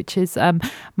 perhaps, which is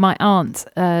my aunt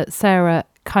Sarah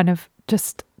kind of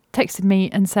just texted me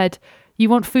and said, "You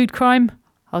want food crime?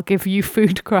 I'll give you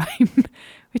food crime,"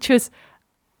 which was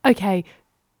okay.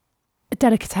 A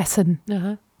delicatessen.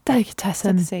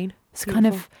 Delicatessen. Set the scene. It's kind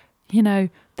of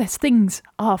there's things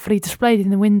artfully displayed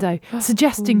in the window,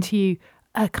 suggesting to you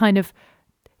a kind of.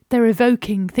 They're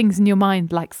evoking things in your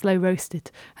mind like slow roasted,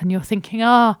 and you're thinking,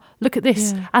 look at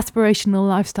this aspirational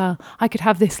lifestyle. I could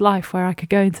have this life where I could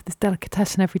go into this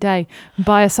delicatessen every day and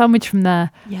buy a sandwich from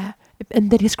there. Yeah,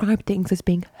 and they describe things as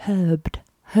being herbed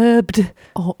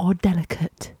or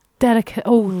delicate,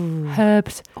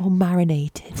 herbed or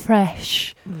marinated,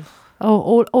 fresh,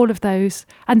 all of those,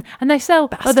 and they sell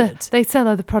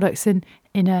other products in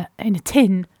a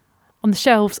tin on the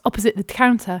shelves opposite the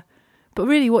counter. But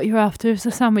really what you're after is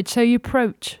a sandwich. So you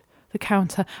approach the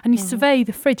counter and you survey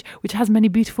the fridge, which has many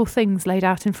beautiful things laid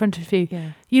out in front of you.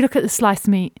 Yeah. You look at the sliced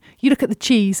meat, you look at the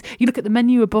cheese, you look at the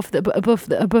menu above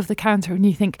the counter, and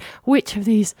you think, which of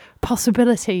these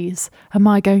possibilities am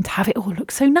I going to have it all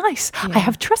look so nice? Yeah. I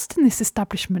have trust in this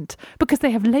establishment because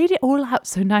they have laid it all out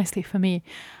so nicely for me.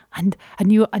 And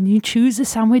you choose a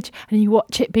sandwich and you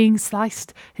watch it being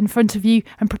sliced in front of you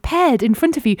and prepared in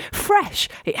front of you, fresh.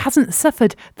 It hasn't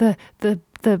suffered the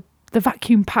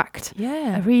vacuum packed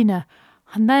arena.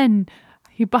 And then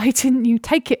you bite in, you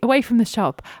take it away from the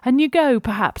shop and you go,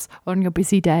 perhaps on your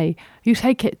busy day, you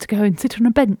take it to go and sit on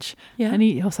a bench and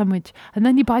eat your sandwich. And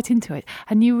then you bite into it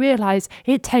and you realise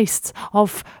it tastes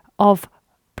of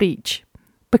bleach,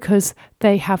 because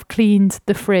they have cleaned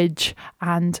the fridge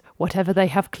and whatever they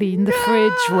have cleaned the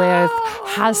fridge with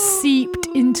has seeped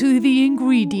into the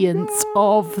ingredients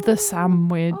of the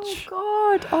sandwich.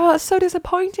 Oh, God. Oh, it's so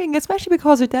disappointing, especially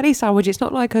because a deli sandwich, it's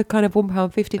not like a kind of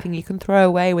 £1.50 thing you can throw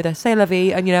away with a c'est la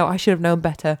vie and, I should have known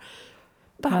better.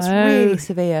 That's really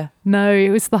severe. No, it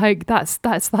was like, that's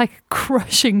like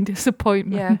crushing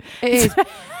disappointment. Yeah, it is.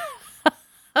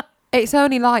 It's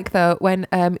only like, though, when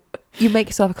you make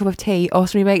yourself a cup of tea or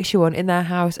somebody makes you one in their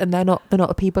house and they're not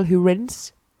the people who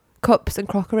rinse cups and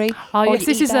crockery. Oh yes,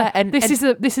 this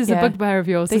is a bugbear of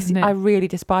yours, isn't it? I really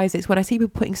despise it. It's when I see people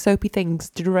putting soapy things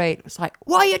to drain. It's like,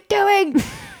 what are you doing?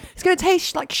 It's going to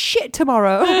taste like shit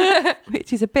tomorrow.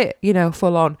 Which is a bit,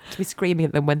 full on to be screaming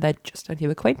at them when they're just a new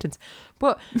acquaintance.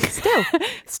 But still,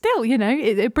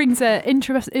 it brings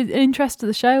interest to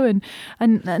the show and.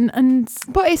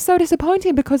 But it's so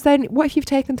disappointing because then what if you've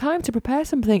taken time to prepare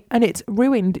something and it's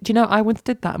ruined? Do you know, I once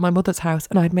did that at my mother's house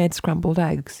and I'd made scrambled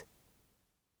eggs.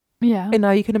 Yeah. And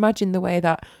now you can imagine the way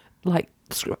that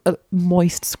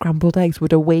moist scrambled eggs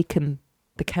would awaken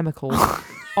the chemicals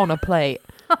on a plate.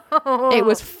 It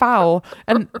was foul.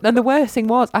 And the worst thing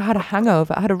was I had a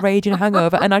hangover. I had a raging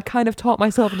hangover and I'd kind of taught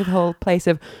myself into the whole place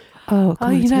of,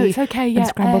 it's okay, yeah,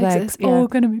 scrambled eggs. It's all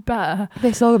going to be better.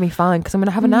 This all going to be fine because I'm going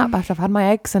to have a nap after I've had my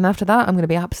eggs, and after that I'm going to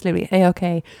be absolutely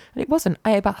A-okay. And it wasn't.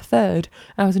 I ate about a third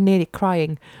and I was nearly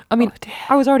crying. I mean,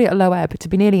 I was already at a low ebb. To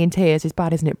be nearly in tears is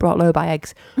bad, isn't it? Brought low by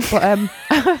eggs. But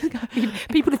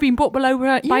people have been brought below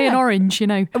by an orange,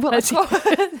 Well,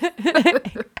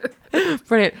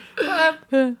 brilliant.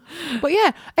 But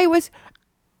yeah, it was.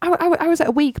 I was at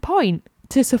a weak point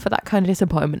to suffer that kind of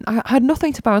disappointment. I had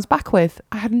nothing to bounce back with.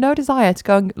 I had no desire to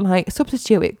go and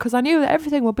substitute it because I knew that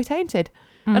everything would be tainted.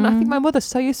 And I think my mother's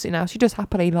so used to it now, she just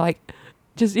happily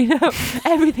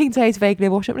everything tastes vaguely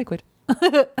of wash-up liquid.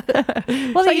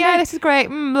 Well, this is great.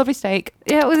 Lovely steak.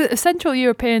 Yeah, Central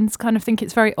Europeans kind of think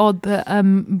it's very odd that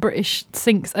British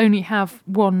sinks only have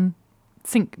one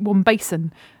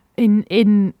basin. In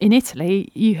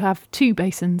Italy, you have two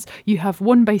basins. You have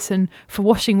one basin for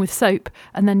washing with soap,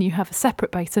 and then you have a separate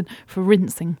basin for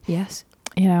rinsing. Yes.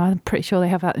 I'm pretty sure they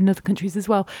have that in other countries as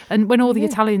well. And when all the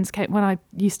Italians came, when I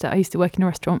used to work in a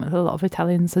restaurant with a lot of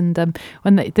Italians, and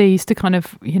when they used to kind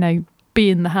of, be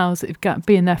in the house,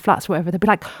 be in their flats, or whatever, they'd be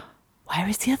like, where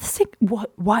is the other sink?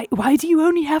 Why do you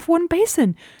only have one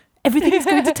basin? Everything is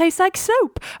going to taste like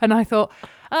soap. And I thought,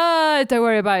 don't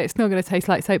worry about it. It's not going to taste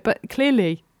like soap. But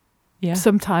clearly... Yeah.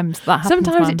 Sometimes that happens.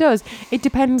 Sometimes it does. It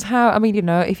depends how. I mean,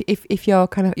 if you're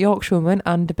kind of Yorkshirewoman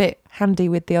and a bit handy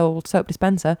with the old soap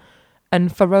dispenser,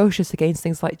 and ferocious against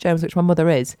things like germs, which my mother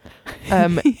is,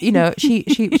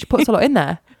 she puts a lot in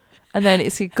there, and then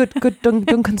it's a good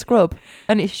Duncan scrub,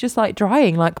 and it's just like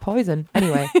drying like poison.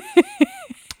 Anyway,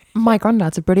 my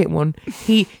granddad's a brilliant one.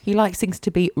 He likes things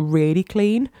to be really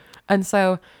clean, and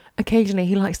so occasionally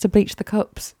he likes to bleach the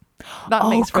cups. That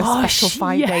makes for a special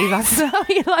 5 days after.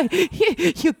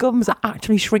 Your gums are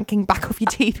actually shrinking back off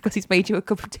your teeth because he's made you a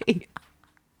cup of tea.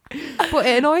 But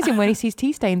it annoys him when he sees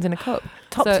tea stains in a cup.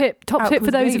 Top tip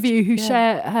for those of you who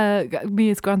share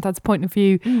Mia's granddad's point of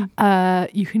view.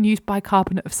 You can use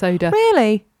bicarbonate of soda.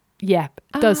 Really? Yeah,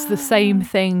 does the same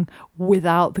thing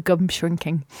without the gum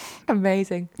shrinking.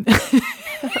 Amazing.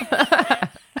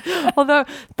 Although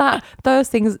those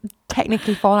things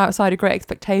technically fall outside of great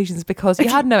expectations because you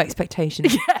had no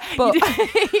expectations, but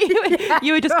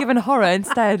you were just given horror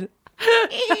instead.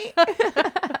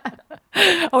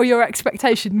 Or your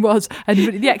expectation was, and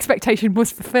the expectation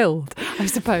was fulfilled, I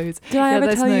suppose. Did I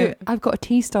ever tell you? I've got a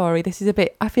tea story. This is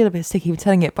I feel a bit sticky with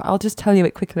telling it, but I'll just tell you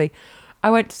it quickly. I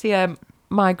went to see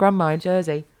my grandma in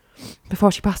Jersey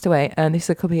before she passed away, and this is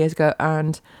a couple of years ago,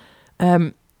 and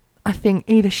I think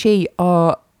either she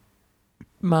or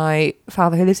my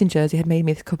father, who lives in Jersey, had made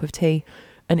me this cup of tea,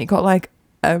 and it got like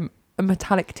a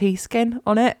metallic tea skin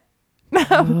on it,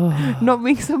 Not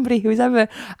being somebody who's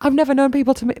I've never known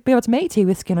people to be able to make tea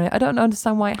with skin on it. I don't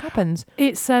understand why it happens.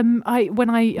 It's when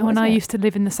I used to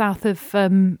live in the south of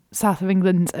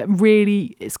England,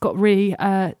 it's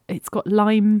got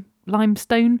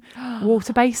limestone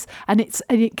water base, and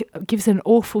it gives an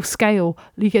awful scale.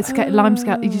 You get lime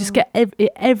scale, you just get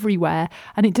it everywhere,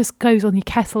 and it just goes on your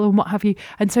kettle and what have you.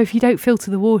 And so if you don't filter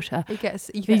the water,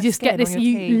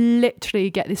 you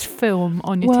literally get this film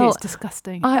on your tea. It's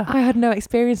disgusting. I had no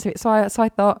experience of it, so I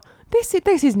thought this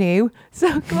is new.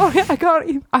 So Gloria,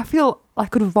 I feel I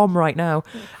could vom right now.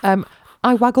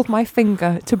 I waggled my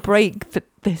finger to break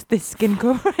this skin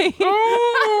covering.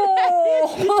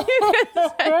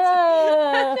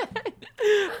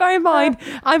 Bear in mind,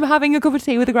 I'm having a cup of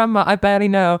tea with a grandma I barely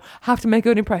know. Have to make a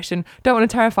good impression. Don't want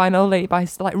to terrify an old lady by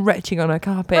like retching on her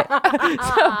carpet.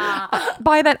 So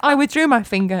by then, I withdrew my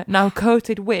finger, now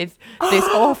coated with this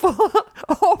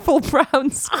awful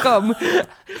brown scum.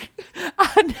 I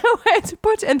had nowhere to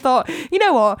put it and thought, you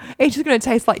know what? It's just going to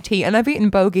taste like tea. And I've eaten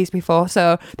bogies before,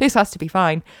 so this has to be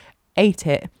fine. Ate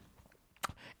it.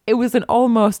 It was an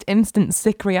almost instant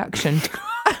sick reaction.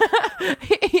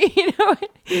 you know,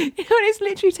 it's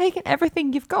literally taken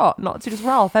everything you've got, not to just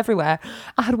Ralph everywhere.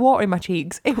 I had water in my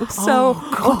cheeks. It was so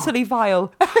utterly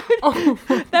vile.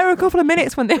 There were a couple of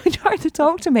minutes when they were trying to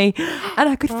talk to me, and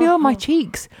I could feel my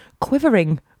cheeks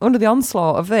quivering under the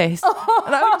onslaught of this.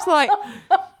 And I was just like,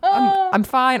 I'm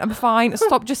fine.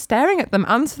 Stop just staring at them.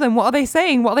 Answer them. What are they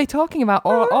saying? What are they talking about?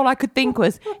 All I could think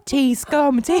was tea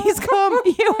scum.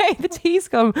 You ate the tea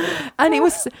scum. And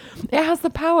it has the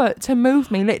power to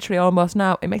move me literally almost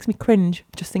now. It makes me cringe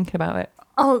just thinking about it.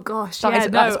 Oh gosh,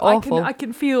 that's awful. I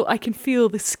can feel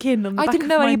the skin on the back of my neck. I didn't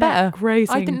know any better.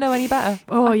 Grazing. I didn't know any better.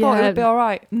 Oh, I thought it would be all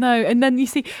right. No, and then you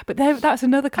see, but that's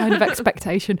another kind of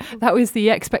expectation. That was the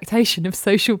expectation of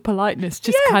social politeness,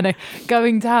 just kind of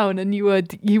going down, and you were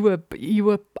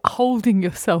holding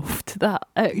yourself to that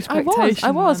expectation.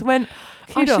 I was when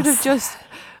I should have just.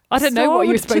 I don't know what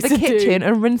you were supposed to do. To the kitchen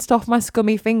and rinsed off my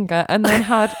scummy finger, and then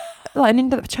had like an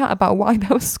in-depth chat about why there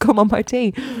was scum on my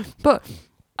tea, but.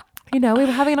 You know, we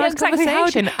were having a nice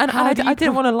conversation, and I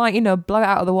didn't want to blow it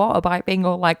out of the water by being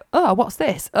all like, "Oh, what's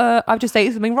this? I've just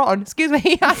ate something rotten. Excuse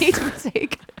me, I need to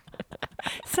take."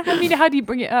 So I mean, how do you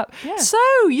bring it up? Yeah. So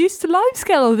used to lime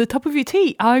scale on the top of your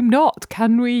tea. I'm not.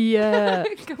 Can we?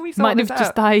 Might have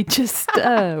just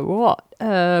what?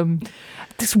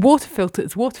 Just water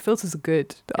filters. Water filters are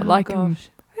good. I like them.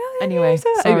 Anyway,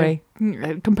 sorry.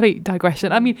 Complete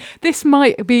digression. I mean, this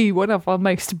might be one of our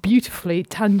most beautifully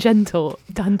tangential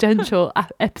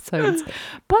episodes,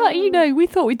 but we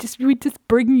thought we'd just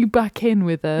bring you back in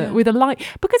with a light,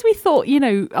 because we thought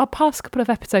our past couple of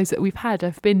episodes that we've had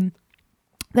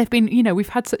we've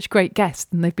had such great guests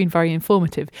and they've been very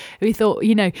informative. We thought,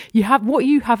 you have what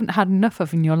you haven't had enough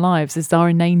of in your lives is our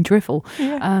inane drivel.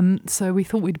 Yeah. So we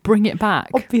thought we'd bring it back.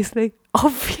 Obviously,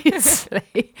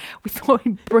 we thought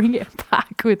we'd bring it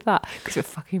back with that because we're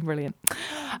fucking brilliant.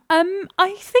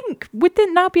 I think would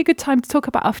it now be a good time to talk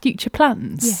about our future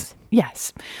plans?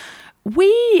 Yes.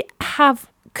 We have.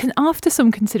 After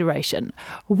some consideration,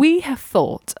 we have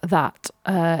thought that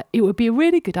it would be a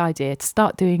really good idea to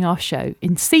start doing our show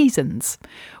in seasons,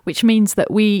 which means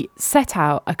that we set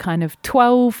out a kind of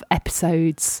 12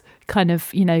 episodes kind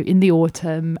of, in the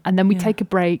autumn, and then we take a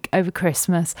break over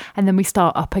Christmas, and then we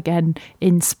start up again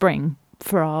in spring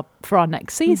for our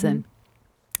next season.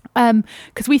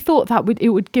 Because we thought that it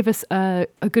would give us a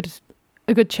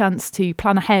good chance to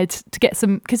plan ahead to get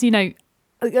some, because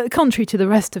contrary to the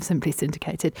rest of Simply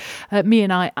Syndicated, Mia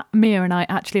and I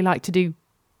actually like to do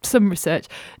some research,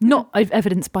 not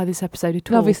evidenced by this episode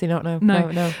at all. Obviously not,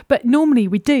 no. But normally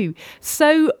we do.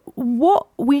 So what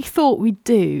we thought we'd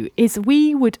do is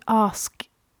we would ask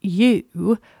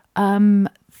you,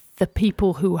 the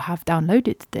people who have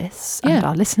downloaded this and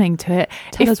are listening to it.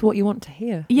 Tell us what you want to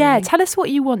hear. Yeah, really. Tell us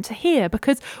what you want to hear,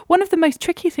 because one of the most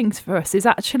tricky things for us is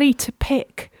actually to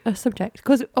pick a subject.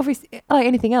 Because obviously, like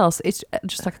anything else, it's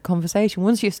just like a conversation.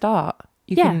 Once you start,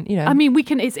 you can, I mean, we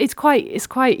can. It's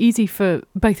quite easy for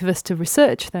both of us to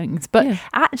research things, but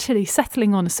actually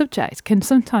settling on a subject can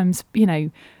sometimes,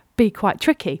 be quite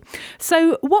tricky.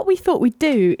 So what we thought we'd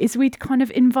do is we'd kind of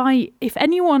invite, if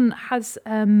anyone has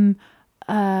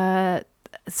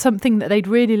something that they'd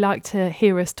really like to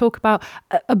hear us talk about,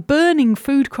 a burning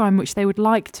food crime which they would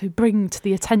like to bring to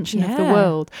the attention of the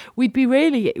world,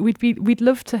 we'd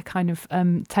love to kind of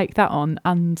take that on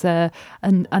and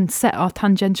set our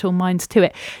tangential minds to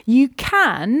it. You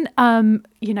can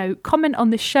comment on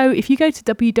this show if you go to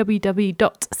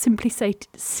www.simplysay.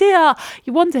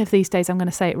 You wonder if these days I'm going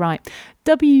to say it right.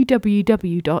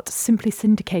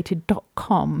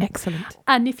 www.simplysyndicated.com. Excellent.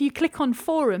 And if you click on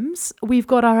forums, we've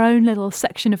got our own little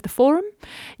section of the forum.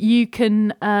 You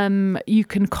can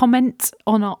comment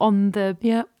on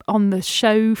the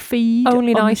show feed.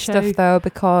 Only nice stuff though,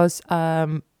 because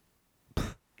otherwise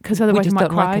we you just might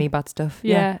don't cry. like any bad stuff.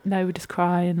 Yeah, no, we just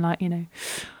cry and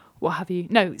what have you.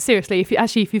 No, seriously, if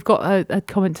you've got a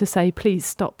comment to say, please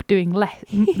stop doing less,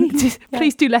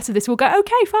 please do less of this, we'll go,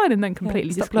 okay, fine, and then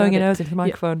completely stop blowing your nose into the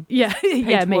microphone. Yeah,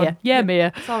 yeah, Mia. Yeah,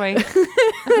 Mia. Sorry.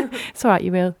 It's all right,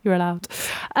 you're allowed.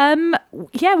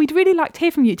 We'd really like to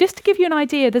hear from you. Just to give you an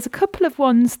idea, there's a couple of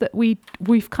ones that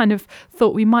we've kind of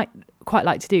thought we might quite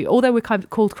like to do. Although we're kind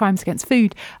of called Crimes Against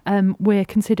Food, we're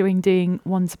considering doing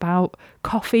ones about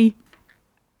coffee,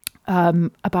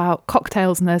 about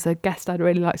cocktails, and there's a guest I'd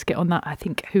really like to get on that, I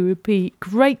think, who would be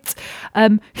great.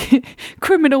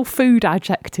 Criminal food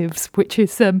adjectives, which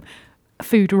is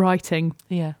food writing.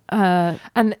 Yeah.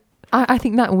 And I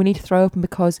think that one we need to throw open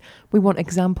because we want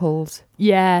examples.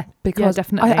 Yeah, because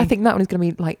definitely. I think that one is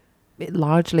going to be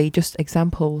largely just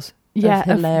examples. Of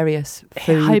hilarious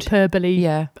food hyperbole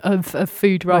of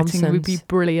food writing. Nonsense. Would be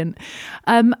brilliant.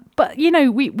 But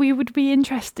we would be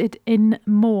interested in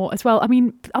more as well. I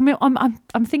mean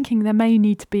I'm thinking there may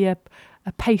need to be a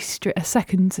pastry, a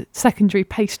secondary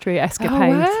pastry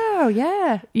escapade. Oh wow,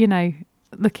 yeah.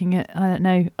 Looking at, I don't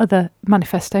know, other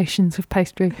manifestations of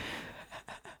pastry.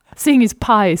 Seeing as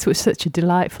pies was such a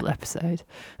delightful episode,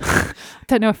 I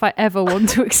don't know if I ever want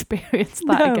to experience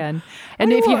that again.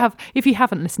 And if you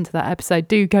haven't listened to that episode,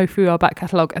 do go through our back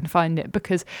catalogue and find it,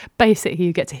 because basically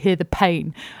you get to hear the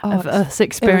pain of us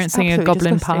experiencing a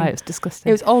goblin pie. It's disgusting.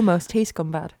 It was almost tea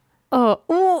scumbad. Could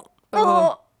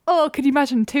you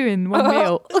imagine two in one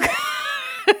meal?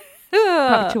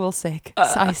 Actual sick.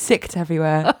 I sicked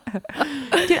everywhere.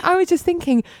 I was just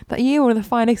thinking that you were one of the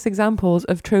finest examples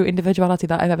of true individuality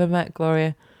that I've ever met,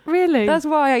 Gloria. Really? That's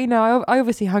why, I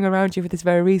obviously hung around you for this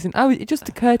very reason. It just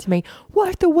occurred to me, what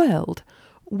if the world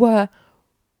were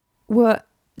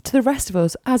to the rest of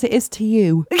us as it is to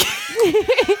you?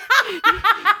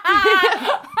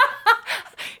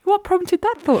 What prompted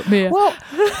that thought, Mia? Well,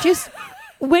 just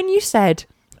when you said,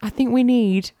 I think we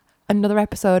need another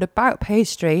episode about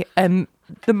pastry and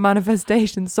the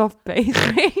manifestations of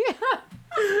pastry.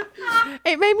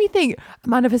 It made me think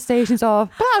manifestations of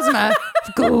plasma,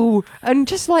 goo, and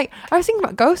just I was thinking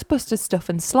about Ghostbusters stuff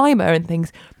and Slimer and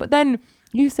things, but then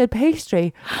you said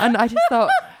pastry, and I just thought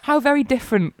how very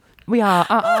different we are.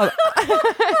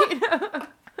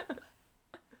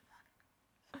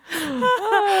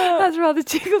 That's rather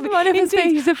tickled me.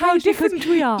 Manifestations of how different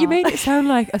we are. You made it sound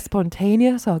like a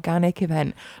spontaneous, organic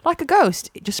event, like a ghost.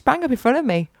 It just sprang up in front of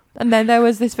me. And then there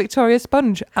was this Victoria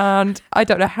sponge, and I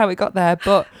don't know how it got there,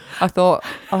 but I thought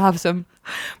I'll have some.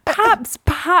 Perhaps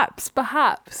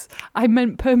I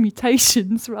meant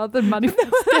permutations rather than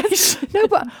manifestations. No,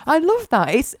 but I love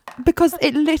that. It's because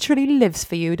it literally lives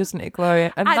for you, doesn't it,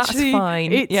 Gloria? And actually, that's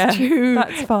fine. It's true.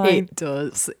 That's fine. It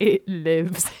does. It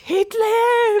lives. It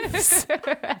lives.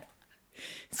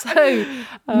 So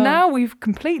now we've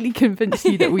completely convinced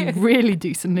you that we really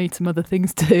do need some other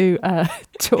things to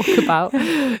talk about.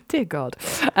 Dear God,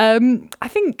 I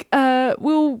think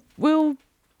we'll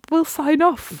sign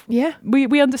off. Yeah,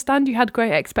 we understand you had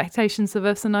great expectations of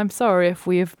us, and I'm sorry if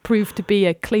we have proved to be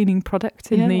a cleaning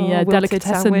product in the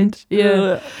delicatessen.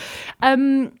 Yeah.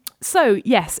 So,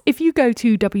 yes, if you go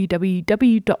to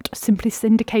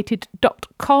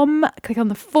www.simplysyndicated.com, click on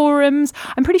the forums.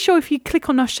 I'm pretty sure if you click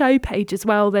on our show page as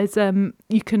well, there's an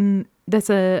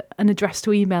address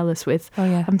to email us with. Oh,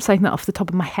 yeah. I'm saying that off the top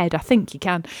of my head. I think you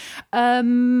can.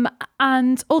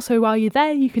 And also, while you're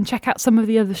there, you can check out some of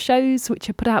the other shows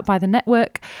which are put out by the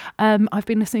network. I've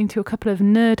been listening to a couple of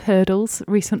Nerd Hurdles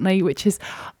recently, which is,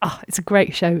 it's a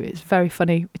great show. It's very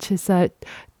funny, which is,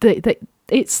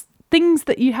 it's things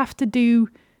that you have to do,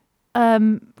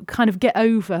 kind of get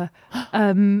over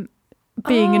being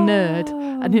a nerd,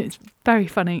 and it's very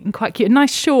funny and quite cute.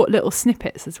 Nice short little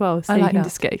snippets as well, so you can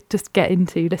just get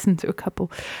into, listen to a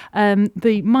couple.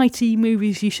 The Mighty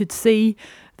Movies You Should See,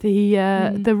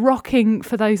 the Rocking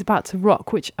for Those About to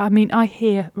Rock, which I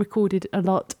hear recorded a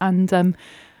lot, and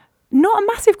not a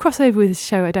massive crossover with this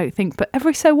show, I don't think, but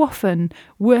every so often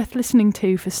worth listening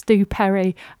to for Stu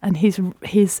Perry and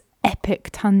his epic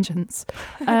tangents.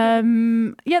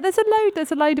 There's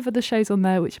a load of other shows on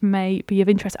there which may be of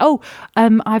interest.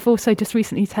 I've also just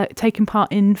recently taken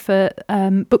part in for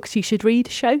Books You Should Read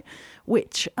show,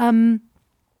 which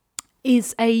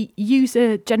is a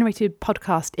user generated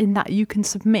podcast in that you can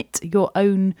submit your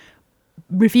own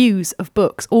reviews of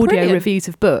books, audio Brilliant. reviews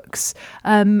of books,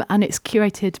 and it's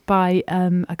curated by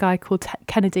a guy called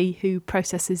Kennedy who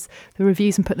processes the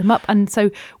reviews and put them up. And so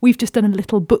we've just done a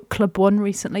little book club one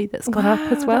recently that's gone up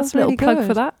as well. That's A little really plug good.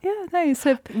 for that. Yeah, no.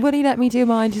 So Will he let me do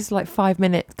mine? Just like 5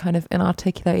 minutes, kind of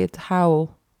inarticulated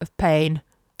howl of pain.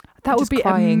 that would Just be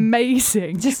crying.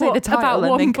 amazing. Just say the What, title about and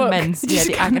one then book? commence. Yeah, Just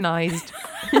the kind of- agonised.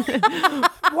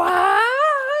 Why?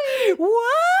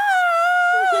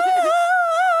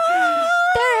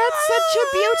 They had such a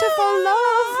beautiful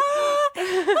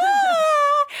love.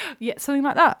 Yeah, something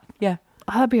like that. Yeah,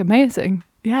 Oh, that'd be amazing.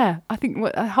 Yeah, I think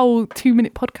a whole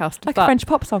 2-minute podcast of like that. a French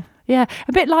pop song. Yeah,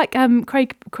 a bit like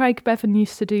Craig Bevan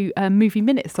used to do movie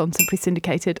minutes on Simply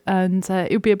Syndicated, and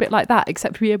it would be a bit like that,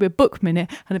 except we'd be a book minute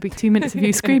and it'd be 2 minutes of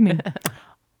you screaming.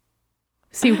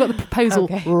 See, we've got the proposal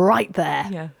Okay. right there.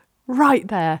 Yeah, Right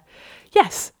there.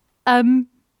 Yes.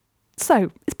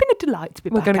 So it's been a delight to be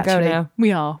We're back. gonna go actually. now.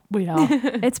 We are.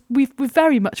 We've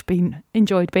very much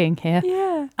enjoyed being here.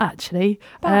 yeah. Actually,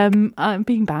 Back.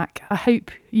 being back. I hope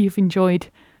you've enjoyed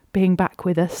being back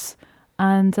with us,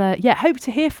 and hope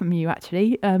to hear from you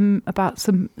actually about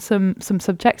some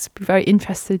subjects. Be very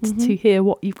interested to hear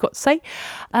what you've got to say.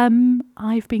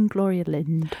 I've been Gloria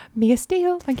Lindh, Mia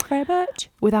Steele, thank you very much.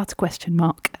 without a question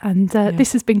mark, and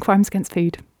this has been Crimes Against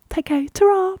Food. Take care.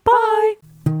 Ta-ra. Bye.